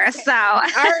sure. So,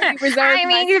 I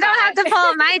mean, you don't have to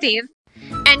pull my teeth.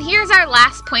 And here's our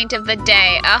last point of the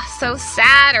day. Oh, so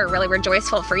sad, or really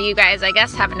rejoiceful for you guys, I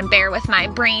guess, having to bear with my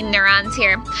brain neurons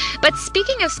here. But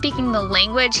speaking of speaking the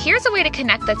language, here's a way to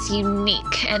connect that's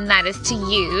unique, and that is to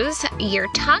use your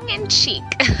tongue in cheek.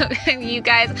 You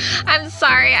guys, I'm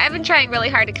sorry. I've been trying really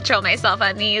hard to control myself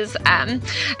on these.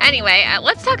 Anyway,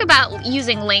 let's talk about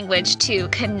using language to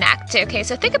connect. Okay,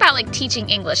 so think about like teaching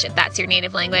English if that's your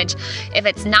native language. If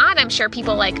it's not, I'm sure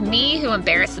people like me who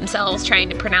embarrass themselves trying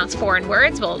to pronounce foreign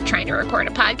words while trying to record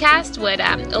a podcast would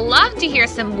love to hear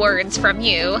some words from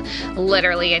you,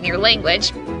 literally in your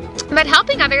language. But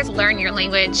helping others learn your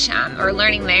language or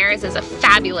learning theirs is a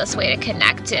fabulous way to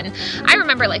connect. And I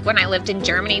remember like when I lived in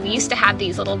Germany, we used to have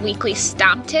these little weekly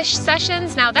Stammtisch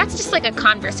sessions. Now that's just like a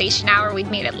conversation hour we'd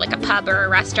meet at like a pub or a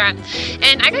restaurant.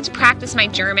 And I got to practice my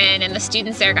German, and the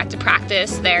students there got to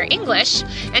practice their English.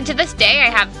 And to this day, I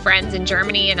have friends in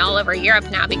Germany and all over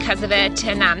Europe now because of it.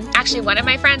 And actually one of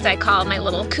my friends I call my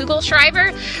little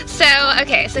Kugelschreiber.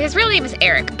 So his real name is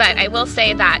Eric, but I will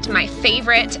say that my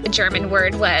favorite German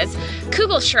word was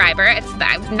Kugelschreiber.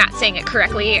 I'm not saying it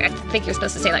correctly. I think you're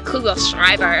supposed to say like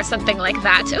Kugelschreiber or something like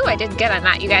that. Oh, I did good on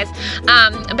that, you guys.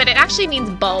 But it actually means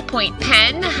ballpoint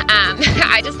pen.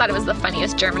 I just thought it was the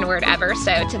funniest German word ever.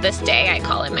 So to this day, I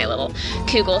call it my little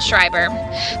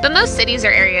Kugelschreiber. But most cities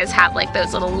or areas have like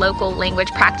those little local language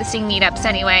practicing meetups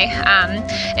anyway.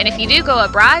 And if you do go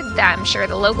abroad, I'm sure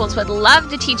the locals would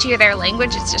love to teach you their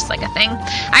language. It's just like a thing.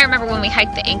 I remember when we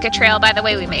hiked the Inca Trail, by the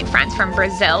way, we made friends from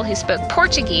Brazil who spoke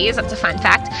Portuguese. That's a fun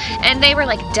fact. And they were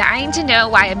like dying to know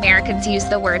why Americans use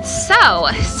the word so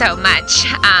much.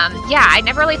 I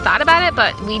never really thought about it,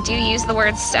 but we do use the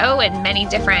word so in many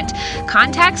different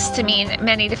contexts to mean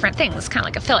many different things, kind of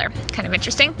like a filler. Kind of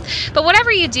interesting. But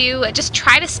whatever you do, just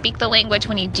try to speak the language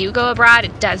when you do go abroad.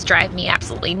 It does drive me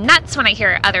absolutely nuts when I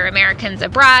hear other Americans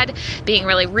abroad being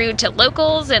really rude to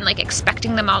locals and like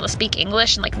expecting them all to speak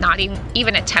English and like not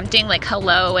even attempting like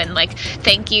hello and like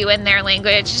thank you in their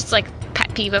language. Just like pet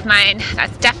pet peeve of mine.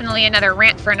 That's definitely another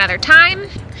rant for another time.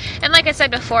 And like I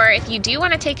said before, if you do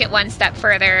want to take it one step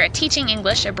further, teaching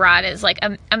English abroad is like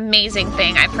an amazing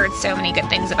thing. I've heard so many good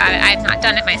things about it. I've not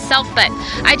done it myself, but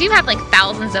I do have like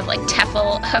thousands of like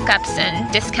TEFL hookups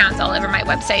and discounts all over my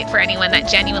website for anyone that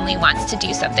genuinely wants to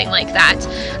do something like that.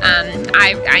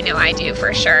 I know I do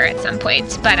for sure at some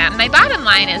point. But my bottom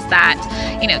line is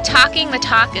that, you know, talking the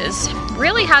talk is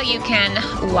really how you can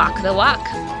walk the walk.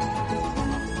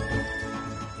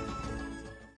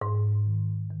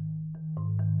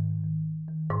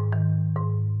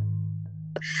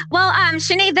 Well,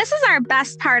 Sinead, this is our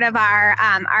best part of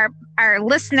our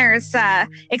listeners'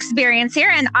 experience here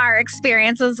and our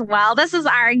experience as well. This is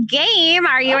our game.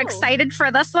 Are you excited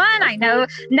for this one? I know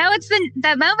it's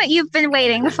the moment you've been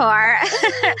waiting for.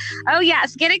 Oh,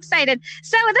 yes. Get excited.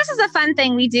 So this is a fun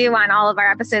thing we do on all of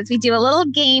our episodes. We do a little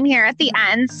game here at the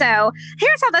end. So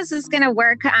here's how this is going to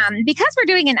work. Because we're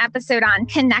doing an episode on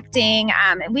connecting,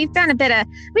 we've had a bit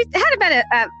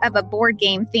of a board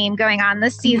game theme going on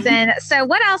this season. So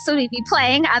what else would we be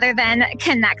playing other than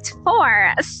Connect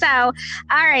 4? So,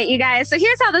 all right, you guys. So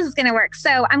here's how this is going to work.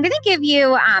 So I'm going to give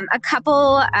you a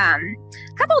couple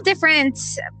different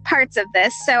parts of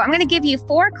this. So I'm going to give you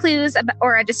 4 clues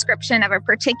or a description of a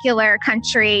particular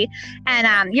country,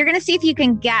 and you're going to see if you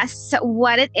can guess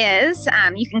what it is.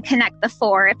 You can connect the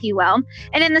 4, if you will.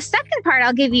 And in the second part,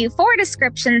 I'll give you 4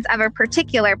 descriptions of a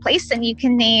particular place, and you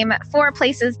can name 4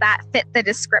 places that fit the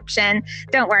description.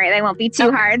 Don't worry, they won't be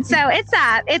too hard. So it's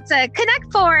a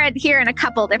connect 4 here in a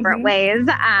couple different ways.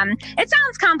 It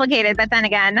sounds complicated, but then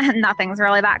again, nothing's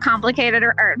really that complicated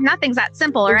or nothing's that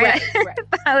simple, right? Right.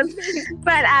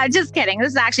 But just kidding.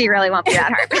 This actually really won't be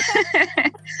that hard.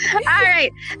 All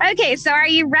right. Okay. So are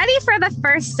you ready for the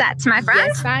first set, my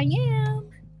friends? Yes, I am.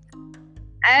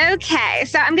 Okay.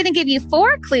 So I'm going to give you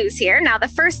 4 clues here. Now, the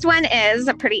first one is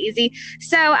pretty easy.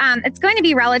 So it's going to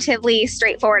be relatively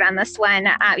straightforward on this one.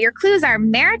 Your clues are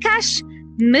Marrakesh,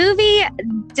 movie,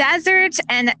 desert,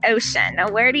 and ocean. Now,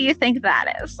 where do you think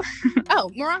that is? Oh,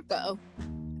 Morocco.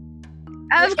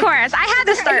 Of course. I had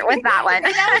to start with that one.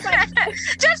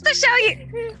 Just to show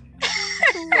you.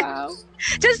 Wow.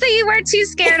 Just so you weren't too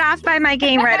scared off by my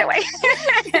game right away.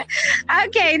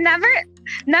 Okay,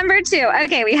 number 2.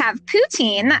 Okay, we have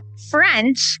poutine,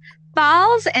 French,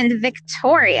 Falls, and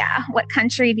Victoria. What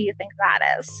country do you think that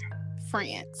is?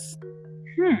 France.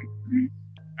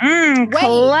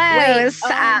 Close.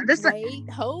 Wait,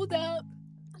 hold up.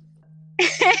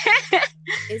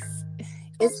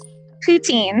 It's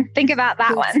poutine. Think about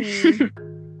that poutine.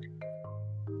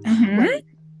 one.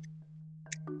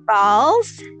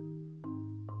 Falls.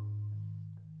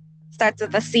 Starts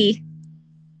with a C.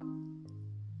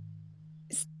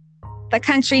 The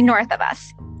country north of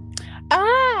us.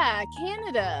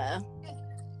 Canada.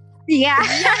 Yeah.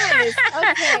 Yes.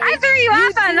 Okay. I threw you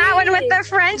off on that one with the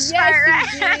French part,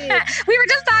 Yes, you right? did. We were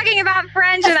just talking about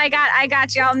French, and I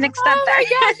got you all mixed up there. Oh my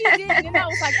God, you did. And I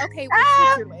was like, okay,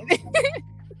 what's Switzerland?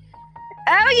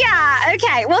 Oh, yeah.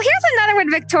 Okay. Well, here's another one,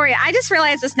 Victoria. I just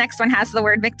realized this next one has the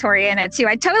word Victoria in it, too.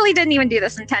 I totally didn't even do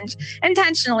this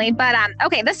intentionally. But,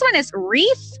 okay, this one is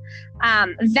Reef,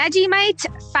 Vegemite,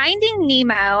 Finding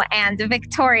Nemo, and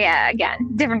Victoria again.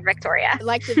 Different Victoria.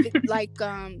 like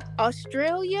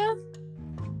Australia.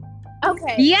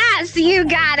 Okay. Yes, you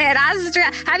got it.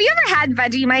 Have you ever had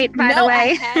Vegemite, by the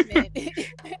way? I haven't.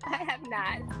 I have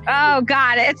not. Oh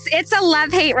God, it's a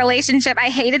love-hate relationship. I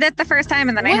hated it the first time,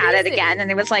 and then I What had is it it? again, and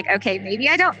it was like, okay, maybe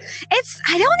I don't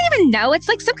even know. It's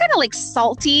like some kind of like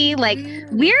salty, like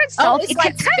weird salt. it's It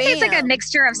like kind of tastes like a Spam.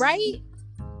 mixture of Right?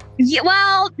 Yeah,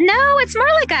 well, no, it's more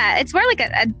like a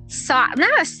sauce,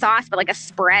 not a sauce, but like a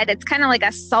spread. It's kind of like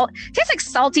a salt. It tastes like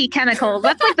salty chemicals.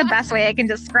 That's like the best way I can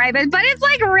describe it. But it's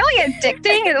like really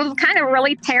addicting. It was kind of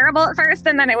really terrible at first,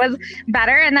 and then it was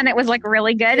better, and then it was like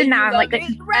really good, and now I'm like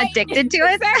addicted to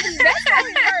it. Exactly. That's how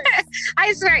it works.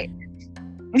 I swear.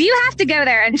 You have to go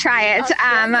there and try it. Australia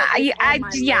is on my I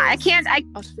list. can't.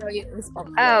 Australia is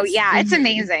on my Oh list. yeah, it's Mhm.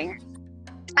 amazing.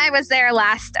 I was there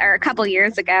a couple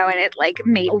years ago, and it like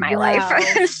made my Wow.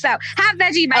 life. So have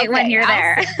Vegemite when Okay, you're I'll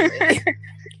there. save it.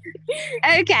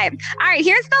 Okay. All right.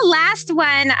 Here's the last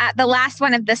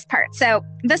one of this part. So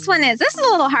this is a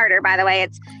little harder, by the way.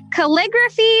 It's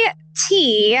calligraphy,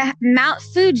 tea, Mount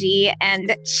Fuji,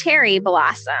 and cherry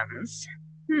blossoms.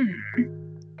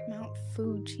 Mount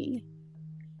Fuji.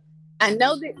 I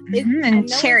know that Mhm, and I know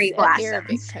cherry it's an Arabic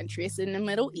blossoms. country. It's in the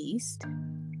Middle East.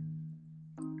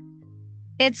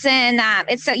 It's in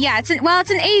it's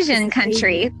an Asian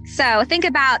country. So think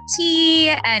about tea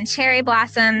and cherry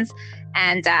blossoms,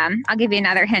 and I'll give you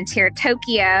another hint here.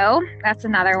 Tokyo, that's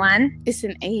another one. It's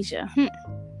in Asia.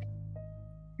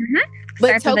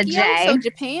 But Starts with a Tokyo, J. so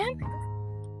Japan?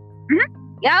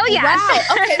 Oh yes.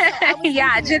 Wow. Okay, so I was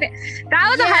Yeah, thinking that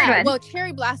was a hard one. Well,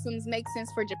 cherry blossoms make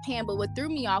sense for Japan, but what threw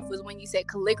me off was when you said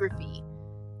calligraphy,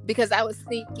 because I was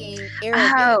thinking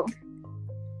Arabic.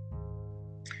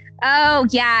 Oh,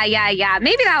 yeah.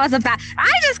 Maybe that was a bad. I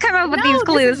just come up with No, these this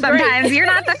clues is great. sometimes. You're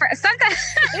not the first. Sometimes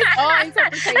It's all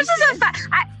interpretation. this is a fun.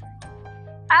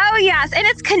 Oh yes, and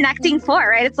it's connecting four,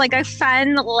 right? It's like a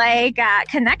fun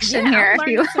connection here, I'm if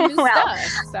you learning some new will. stuff,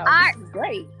 so this is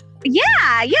great.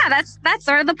 Yeah, that's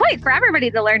sort of the point for everybody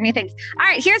to learn new things. All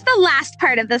right, here's the last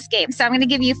part of this game. So I'm going to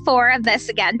give you 4 of this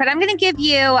again, but I'm going to give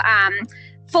you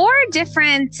four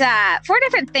different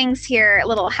things here,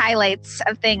 little highlights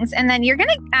of things, and then you're going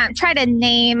to try to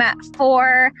name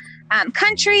 4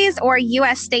 countries or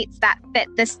U.S. states that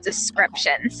fit this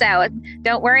description. So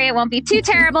don't worry, it won't be too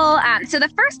terrible. So the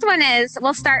first one is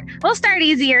we'll start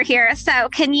easier here. So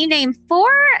can you name 4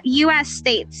 U.S.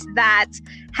 states that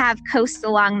have coasts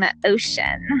along the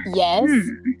ocean? Yes,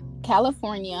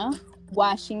 California,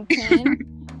 Washington.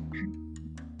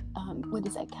 What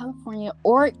is that? California,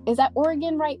 or is that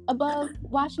Oregon right above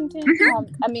Washington?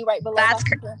 Right below. That's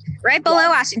Washington. right below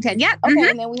Washington. Yep. Okay,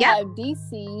 and then we have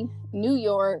DC, New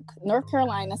York, North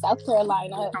Carolina, South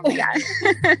Carolina. Oh my God.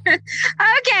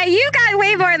 Okay, you got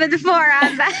way more than 4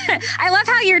 on that. I love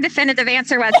how your definitive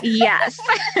answer was yes.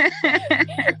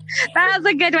 That was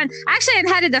a good one. Actually, I'm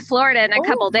headed to Florida in a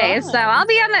couple days, so I'll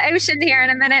be on the ocean here in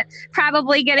a minute,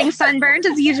 probably getting sunburned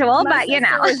as usual, but you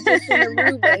know. Was just in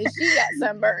Aruba, and she got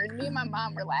sunburned. Me and my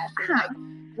mom were laughing. Like,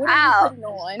 what are you putting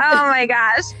on? Oh my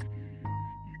gosh.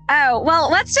 Oh, well,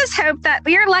 let's just hope that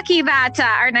you're lucky that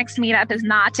our next meetup is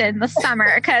not in the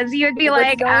summer, because you would be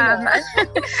like, who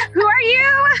are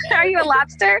you? Are you a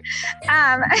lobster?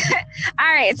 All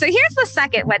right. So here's the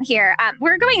second one here.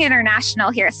 We're going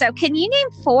international here. So can you name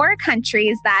 4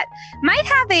 countries that might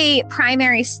have a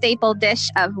primary staple dish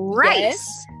of rice?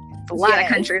 Yes. A lot of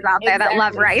countries out there that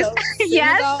love rice. So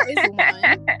Yes. Senegal is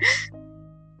one.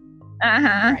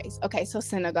 Uh-huh. Rice. Okay, so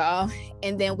Senegal.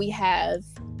 And then we have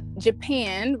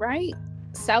Japan, right?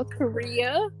 South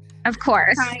Korea, Of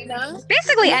course. China,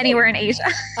 Basically anywhere in Asia.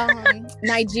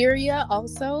 Nigeria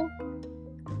also.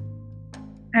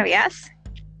 Oh, yes.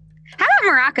 How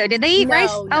about Morocco? Did they eat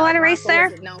rice? A lot of rice there?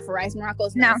 No, for rice.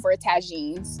 Morocco's known for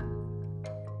tagines.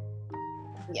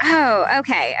 Yeah. Oh,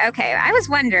 okay. I was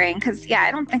wondering because,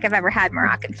 I don't think I've ever had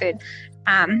Moroccan food.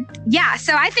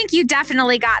 So I think you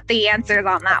definitely got the answers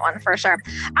on that one for sure.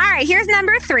 All right, here's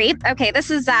number 3. Okay,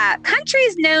 this is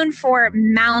countries known for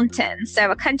mountains.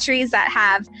 So countries that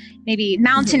have maybe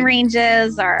mountain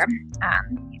ranges or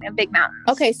big mountains.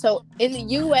 Okay, so in the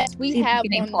U.S. we have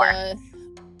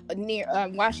near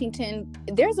Washington.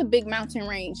 There's a big mountain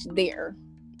range there.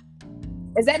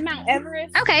 Is that Mount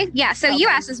Everest? Okay, yeah. So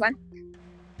U.S. is one.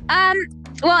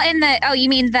 Well, you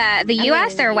mean the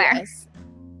U.S. or where? US.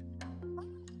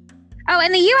 Oh,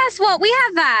 in the U.S., well, we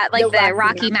have the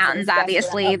Rocky Mountains, Mountains,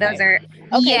 obviously. okay. Those are,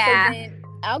 Okay, yeah. so then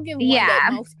I'll give one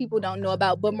that most people don't know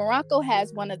about, but Morocco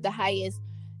has one of the highest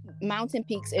mountain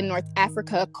peaks in North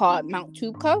Africa called Mount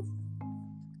Toubkal.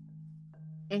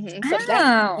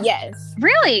 Yes.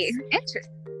 Really?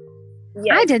 Interesting.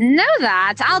 Yes. I didn't know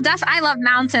that. I love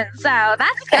mountains, so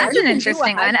that's an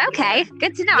interesting one. Okay,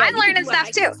 good to know. I'm learning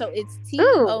stuff too. So it's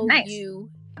Toubkal.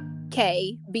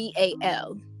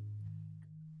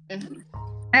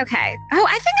 Okay. Oh,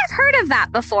 I think I've heard of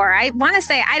that before. I want to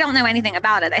say I don't know anything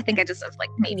about it. I think I just have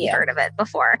maybe heard of it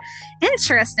before.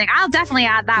 Interesting. I'll definitely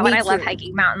add that one. I love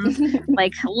hiking mountains.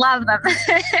 Love them.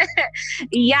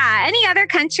 Yeah. Any other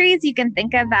countries you can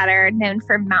think of that are known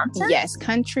for mountains? Yes,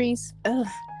 countries.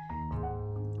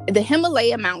 The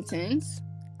Himalaya Mountains,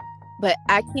 but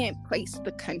I can't place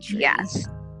the country. Yes.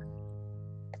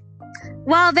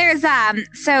 Well, there's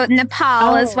so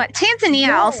Nepal is what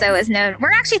Tanzania also is known.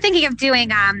 We're actually thinking of doing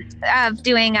the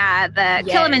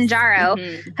Kilimanjaro.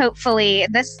 Hopefully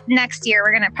this next year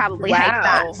we're gonna probably hike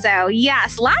that. So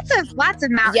yes, lots of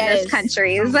mountainous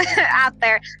countries out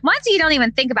there. Ones you don't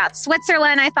even think about.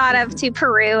 Switzerland I thought of too.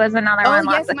 Peru is another one.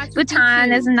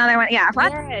 Bhutan is another one. Yeah.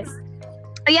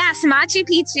 Yes, Machu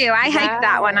Picchu. I hiked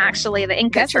that one actually, the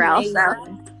Inca Trail. Amazing.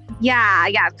 So. Yeah,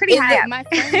 pretty high up. My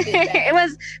friend did that. It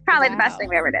was probably the best thing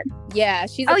we ever did. Yeah,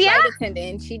 she's a flight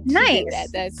attendant. She did that.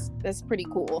 That's pretty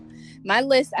cool. My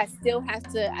list, I still have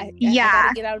to. I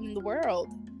gotta get out in the world.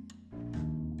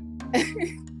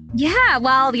 Yeah,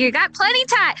 well, you got plenty of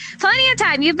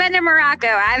time. You've been to Morocco.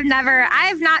 I've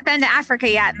not been to Africa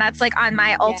yet, and that's on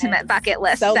my ultimate bucket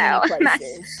list. So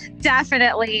that's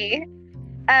definitely.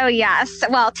 Oh yes.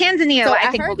 Well, Tanzania,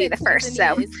 I think will be the first.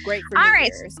 So it's great for New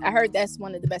Year's. I heard that's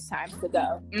one of the best times to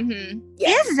go.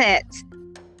 Is it?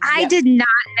 I Yep. did not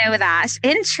know that.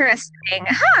 Interesting.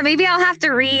 Huh, maybe I'll have to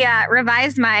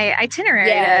revise my itinerary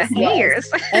Yes, to New yes.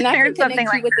 Year's. And I or can something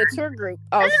connect you like with the tour group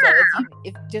also.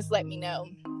 If just let me know.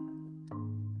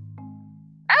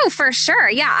 Oh, for sure.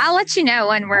 Yeah, I'll let you know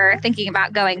when we're thinking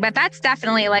about going, but that's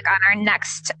definitely like on our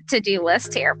next to-do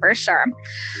list here for sure.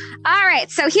 All right,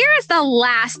 so here is the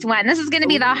last one. This is going to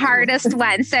be the Ooh. hardest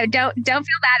one. So don't feel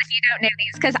bad if you don't know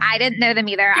these because I didn't know them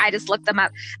either. I just looked them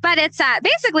up. But it's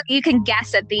basically you can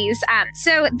guess at these.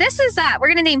 So this is we're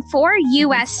going to name 4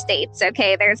 U.S. states.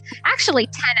 Okay, there's actually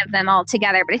 10 of them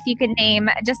altogether, but if you can name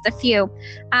just a few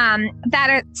that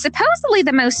are supposedly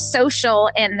the most social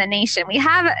in the nation. We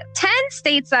have 10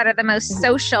 states that are the most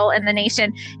social in the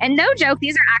nation, and no joke,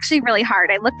 these are actually really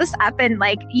hard. I looked this up, and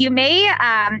like you may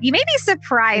be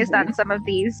surprised on some of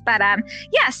these, but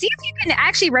yeah, see if you can.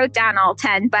 Actually wrote down all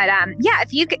 10, but yeah,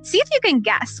 if you could see if you can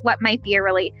guess what might be a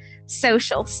really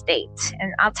social state,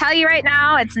 and I'll tell you right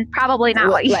now, it's probably not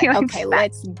what you Okay, expect.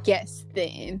 let's guess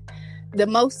then. The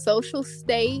most social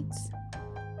states,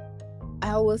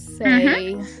 I will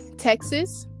say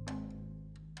Texas.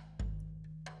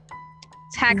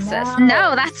 Texas. No.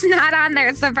 No, that's not on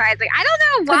there. Surprising. I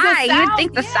don't know 'Cause the why. You would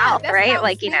think the yeah, South, that's right? what I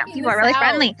Like, was you know, thinking, people the are really South.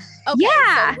 friendly. Okay,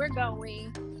 Yeah. so we're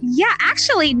going. Yeah,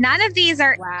 actually, none of these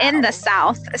are in Wow. the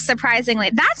South, surprisingly.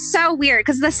 That's so weird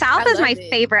because the South I is my love it.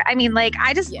 favorite. I mean, like,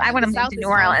 I Yeah, want to the move South to is New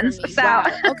home for Orleans. me. So, Wow.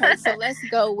 Okay, so let's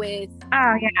go with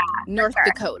oh, yeah. North sure.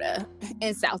 Dakota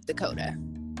and South Dakota.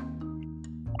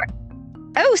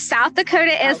 Oh, South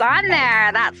Dakota is on Okay.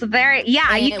 there. That's very,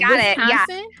 yeah, you And got it. Yeah.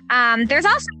 Wisconsin? There's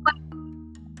also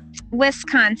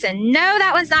Wisconsin. No,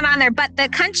 that one's not on there, but the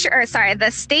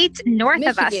state north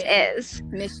of us Michigan. is.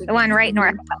 Michigan. The one right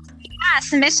north of us.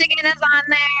 Yes, Michigan is on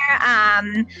there.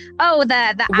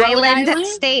 The Rhode island Island?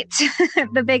 state,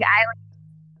 the big island.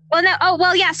 Well, no. Oh,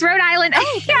 well, yes, Rhode Island.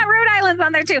 Yeah, Rhode Island's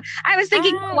on there too. I was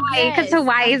thinking Hawaii because yes.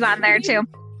 Hawaii's on there too.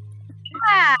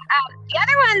 Yeah. The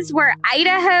other ones were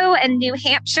Idaho and New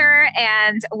Hampshire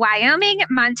and Wyoming,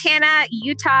 Montana,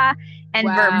 Utah, and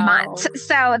Wow. Vermont.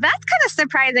 So that's kind of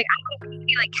surprising. I thought it would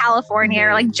be like California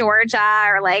or like Georgia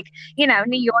or like, you know,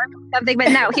 New York or something.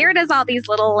 But no, here it is, all these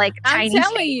little like I'm tiny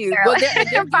telling states. you. They're Well, like- they're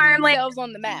getting farmland. themselves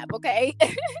on the map, okay?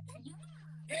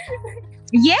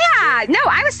 Yeah, no,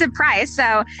 I was surprised.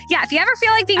 So yeah, if you ever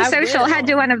feel like being I social, will. head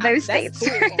to one of those That's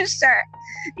states cool. for sure.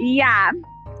 Yeah.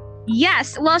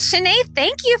 Yes. Well, Shanae,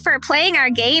 thank you for playing our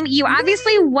game. You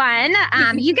obviously won.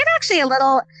 You get actually a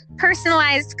little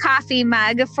personalized coffee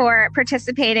mug for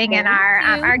participating in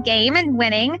Thank you. our game and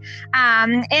winning.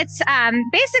 It's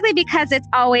basically because it's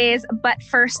always but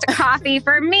first coffee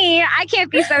for me. I can't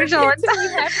be social until Until you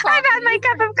have I've had my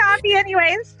cup of coffee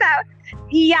anyways. So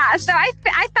yeah, so I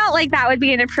felt like that would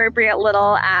be an appropriate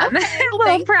little little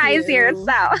thank prize here. you.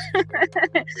 So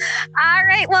all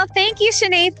right, well, thank you,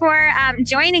 Shanae, for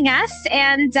joining us,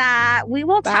 and we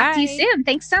will talk to you Bye. soon.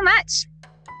 Thanks so much.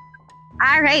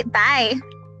 All right, bye.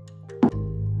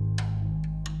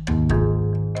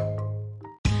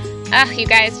 Ugh, you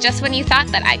guys, just when you thought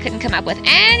that I couldn't come up with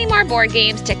any more board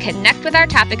games to connect with our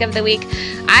topic of the week,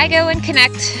 I go and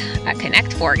connect a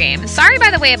Connect 4 game. Sorry,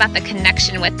 by the way, about the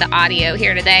connection with the audio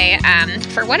here today.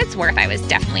 For what it's worth, I was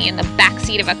definitely in the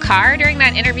backseat of a car during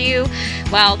that interview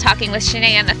while talking with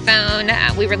Shanae on the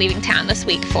phone. We were leaving town this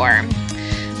week for...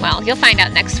 Well, you'll find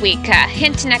out next week,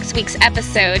 hint next week's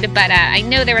episode, but I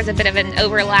know there was a bit of an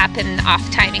overlap and off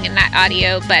timing in that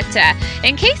audio, but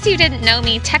in case you didn't know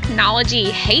me, technology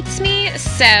hates me,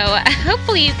 so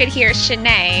hopefully you could hear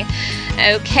Shanae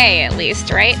okay, at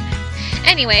least, right?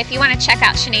 Anyway, if you want to check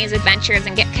out Shanae's adventures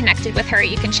and get connected with her,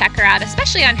 you can check her out,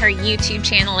 especially on her YouTube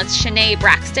channel. It's Shanae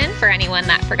Braxton, for anyone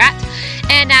that forgot.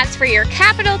 And as for your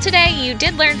capital today, you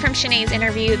did learn from Shanae's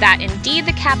interview that indeed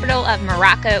the capital of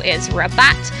Morocco is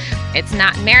Rabat. It's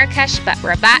not Marrakesh, but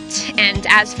Rabat. And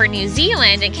as for New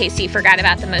Zealand, in case you forgot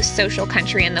about the most social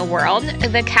country in the world,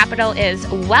 the capital is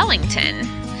Wellington.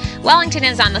 Wellington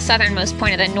is on the southernmost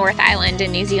point of the North Island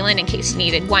in New Zealand, in case you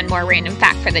needed one more random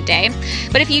fact for the day.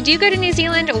 But if you do go to New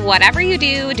Zealand, whatever you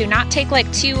do not take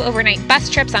like 2 overnight bus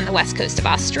trips on the west coast of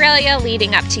Australia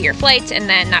leading up to your flight and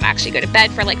then not actually go to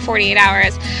bed for like 48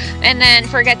 hours and then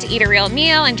forget to eat a real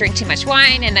meal and drink too much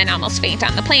wine and then almost faint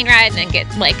on the plane ride and then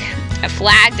get like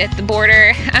flagged at the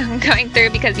border going through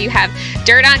because you have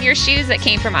dirt on your shoes that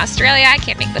came from Australia. I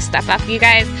can't make this stuff up, you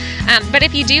guys. But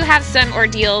if you do have some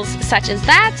ordeals such as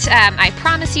that, I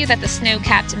promise you that the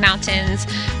snow-capped mountains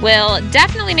will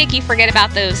definitely make you forget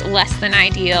about those less than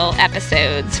ideal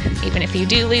episodes. Even if you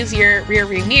do lose your rear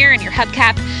view mirror and your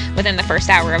hubcap within the first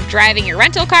hour of driving your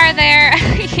rental car there,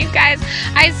 you guys,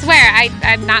 I swear,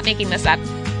 I'm not making this up.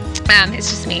 It's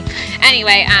just me.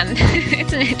 Anyway,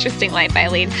 it's an interesting life I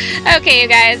lead. Okay, you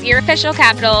guys, your official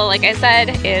capital, like I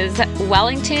said, is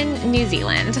Wellington, New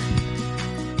Zealand.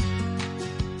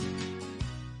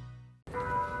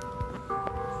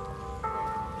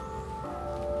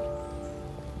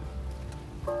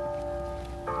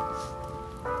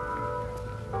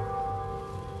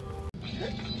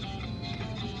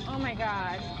 Oh my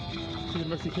god. She's a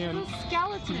Mexican.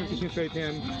 Skeleton. Mexican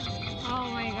Satan. Oh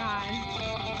my god.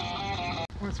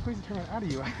 Well, it's crazy to turn out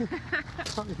of you. I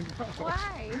don't even know.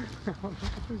 Why?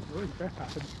 This is really bad.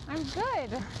 I'm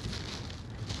good.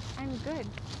 I'm good.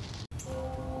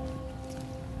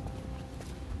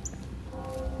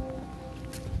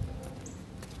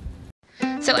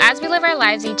 So as we live our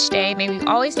lives each day, may we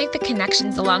always make the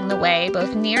connections along the way,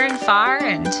 both near and far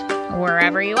and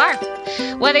wherever you are.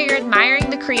 Whether you're admiring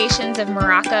the creations of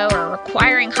Morocco or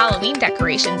requiring Halloween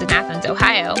decorations in Athens,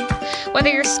 Ohio, whether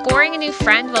you're scoring a new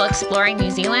friend while exploring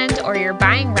New Zealand, or you're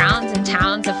buying rounds in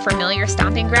towns of familiar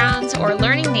stomping grounds, or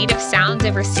learning native sounds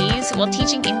overseas while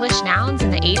teaching English nouns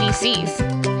and the ABCs.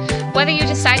 Whether you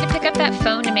decide to pick up that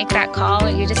phone and make that call, or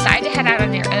you decide to head out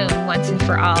on your own once and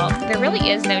for all, there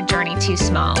really is no journey too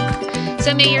small.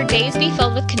 So may your days be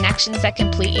filled with connections that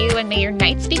complete you, and may your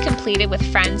nights be completed with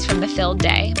friends from the filled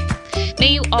day.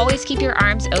 May you always keep your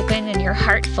arms open and your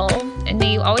heart full, and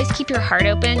may you always keep your heart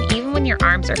open even when your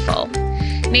arms are full.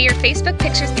 May your Facebook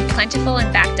pictures be plentiful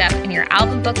and backed up, and your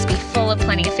album books be full of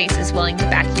plenty of faces willing to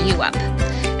back you up,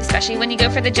 especially when you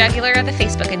go for the jugular of the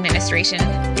Facebook administration.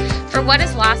 For what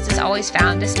is lost is always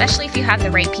found, especially if you have the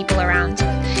right people around.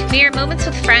 May your moments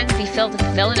with friends be filled with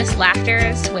villainous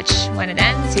laughters, which, when it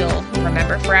ends, you'll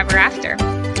remember forever after.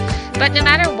 But no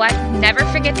matter what, never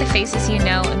forget the faces you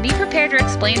know, and be prepared to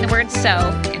explain the word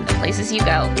so in the places you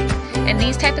go. And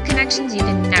these type of connections you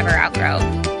can never outgrow.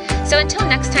 So until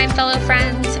next time, fellow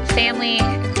friends, family,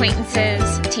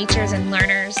 acquaintances, teachers, and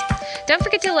learners, don't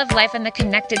forget to live life on the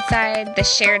connected side, the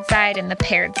shared side, and the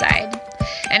paired side.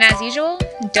 And as usual,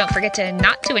 don't forget to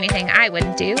not do anything I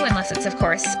wouldn't do, unless it's, of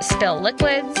course, spill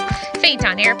liquids, faint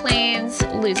on airplanes,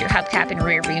 lose your hubcap and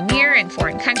rearview mirror in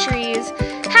foreign countries,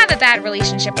 have a bad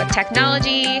relationship with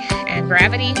technology and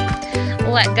gravity,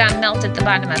 let gum melt at the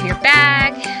bottom of your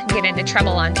bag, get into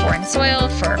trouble on foreign soil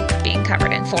for being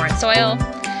covered in foreign soil,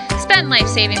 spend life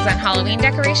savings on Halloween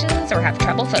decorations, or have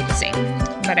trouble focusing.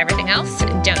 But everything else,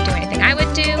 don't do anything I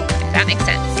would do, if that makes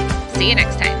sense. See you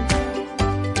next time.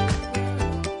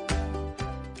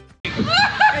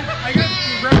 I got to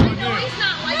grab him. No, he's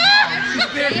not like that. She's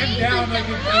staring him down like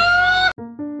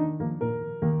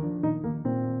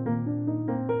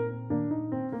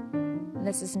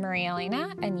This is Maria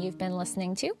Elena, and you've been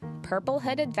listening to Purple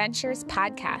Hood Adventures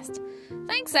Podcast.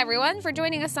 Thanks, everyone, for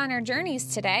joining us on our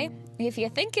journeys today. If you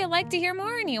think you'd like to hear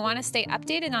more and you want to stay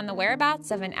updated on the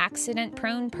whereabouts of an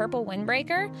accident-prone purple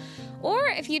windbreaker, or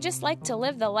if you just like to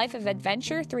live the life of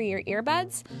adventure through your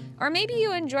earbuds, or maybe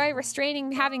you enjoy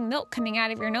restraining having milk coming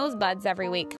out of your nose buds every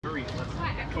week,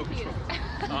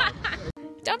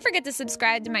 don't forget to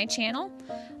subscribe to my channel.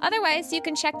 Otherwise, you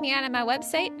can check me out on my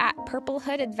website at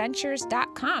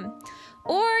purplehoodadventures.com.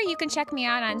 Or you can check me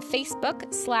out on Facebook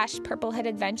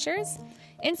 /purplehoodadventures,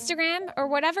 Instagram, or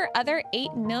whatever other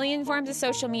 8 million forms of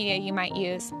social media you might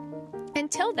use.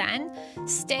 Until then,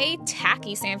 stay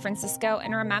tacky, San Francisco,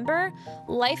 and remember,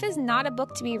 life is not a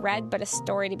book to be read, but a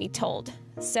story to be told.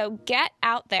 So get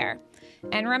out there.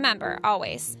 And remember,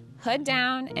 always, hood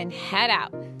down and head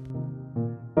out.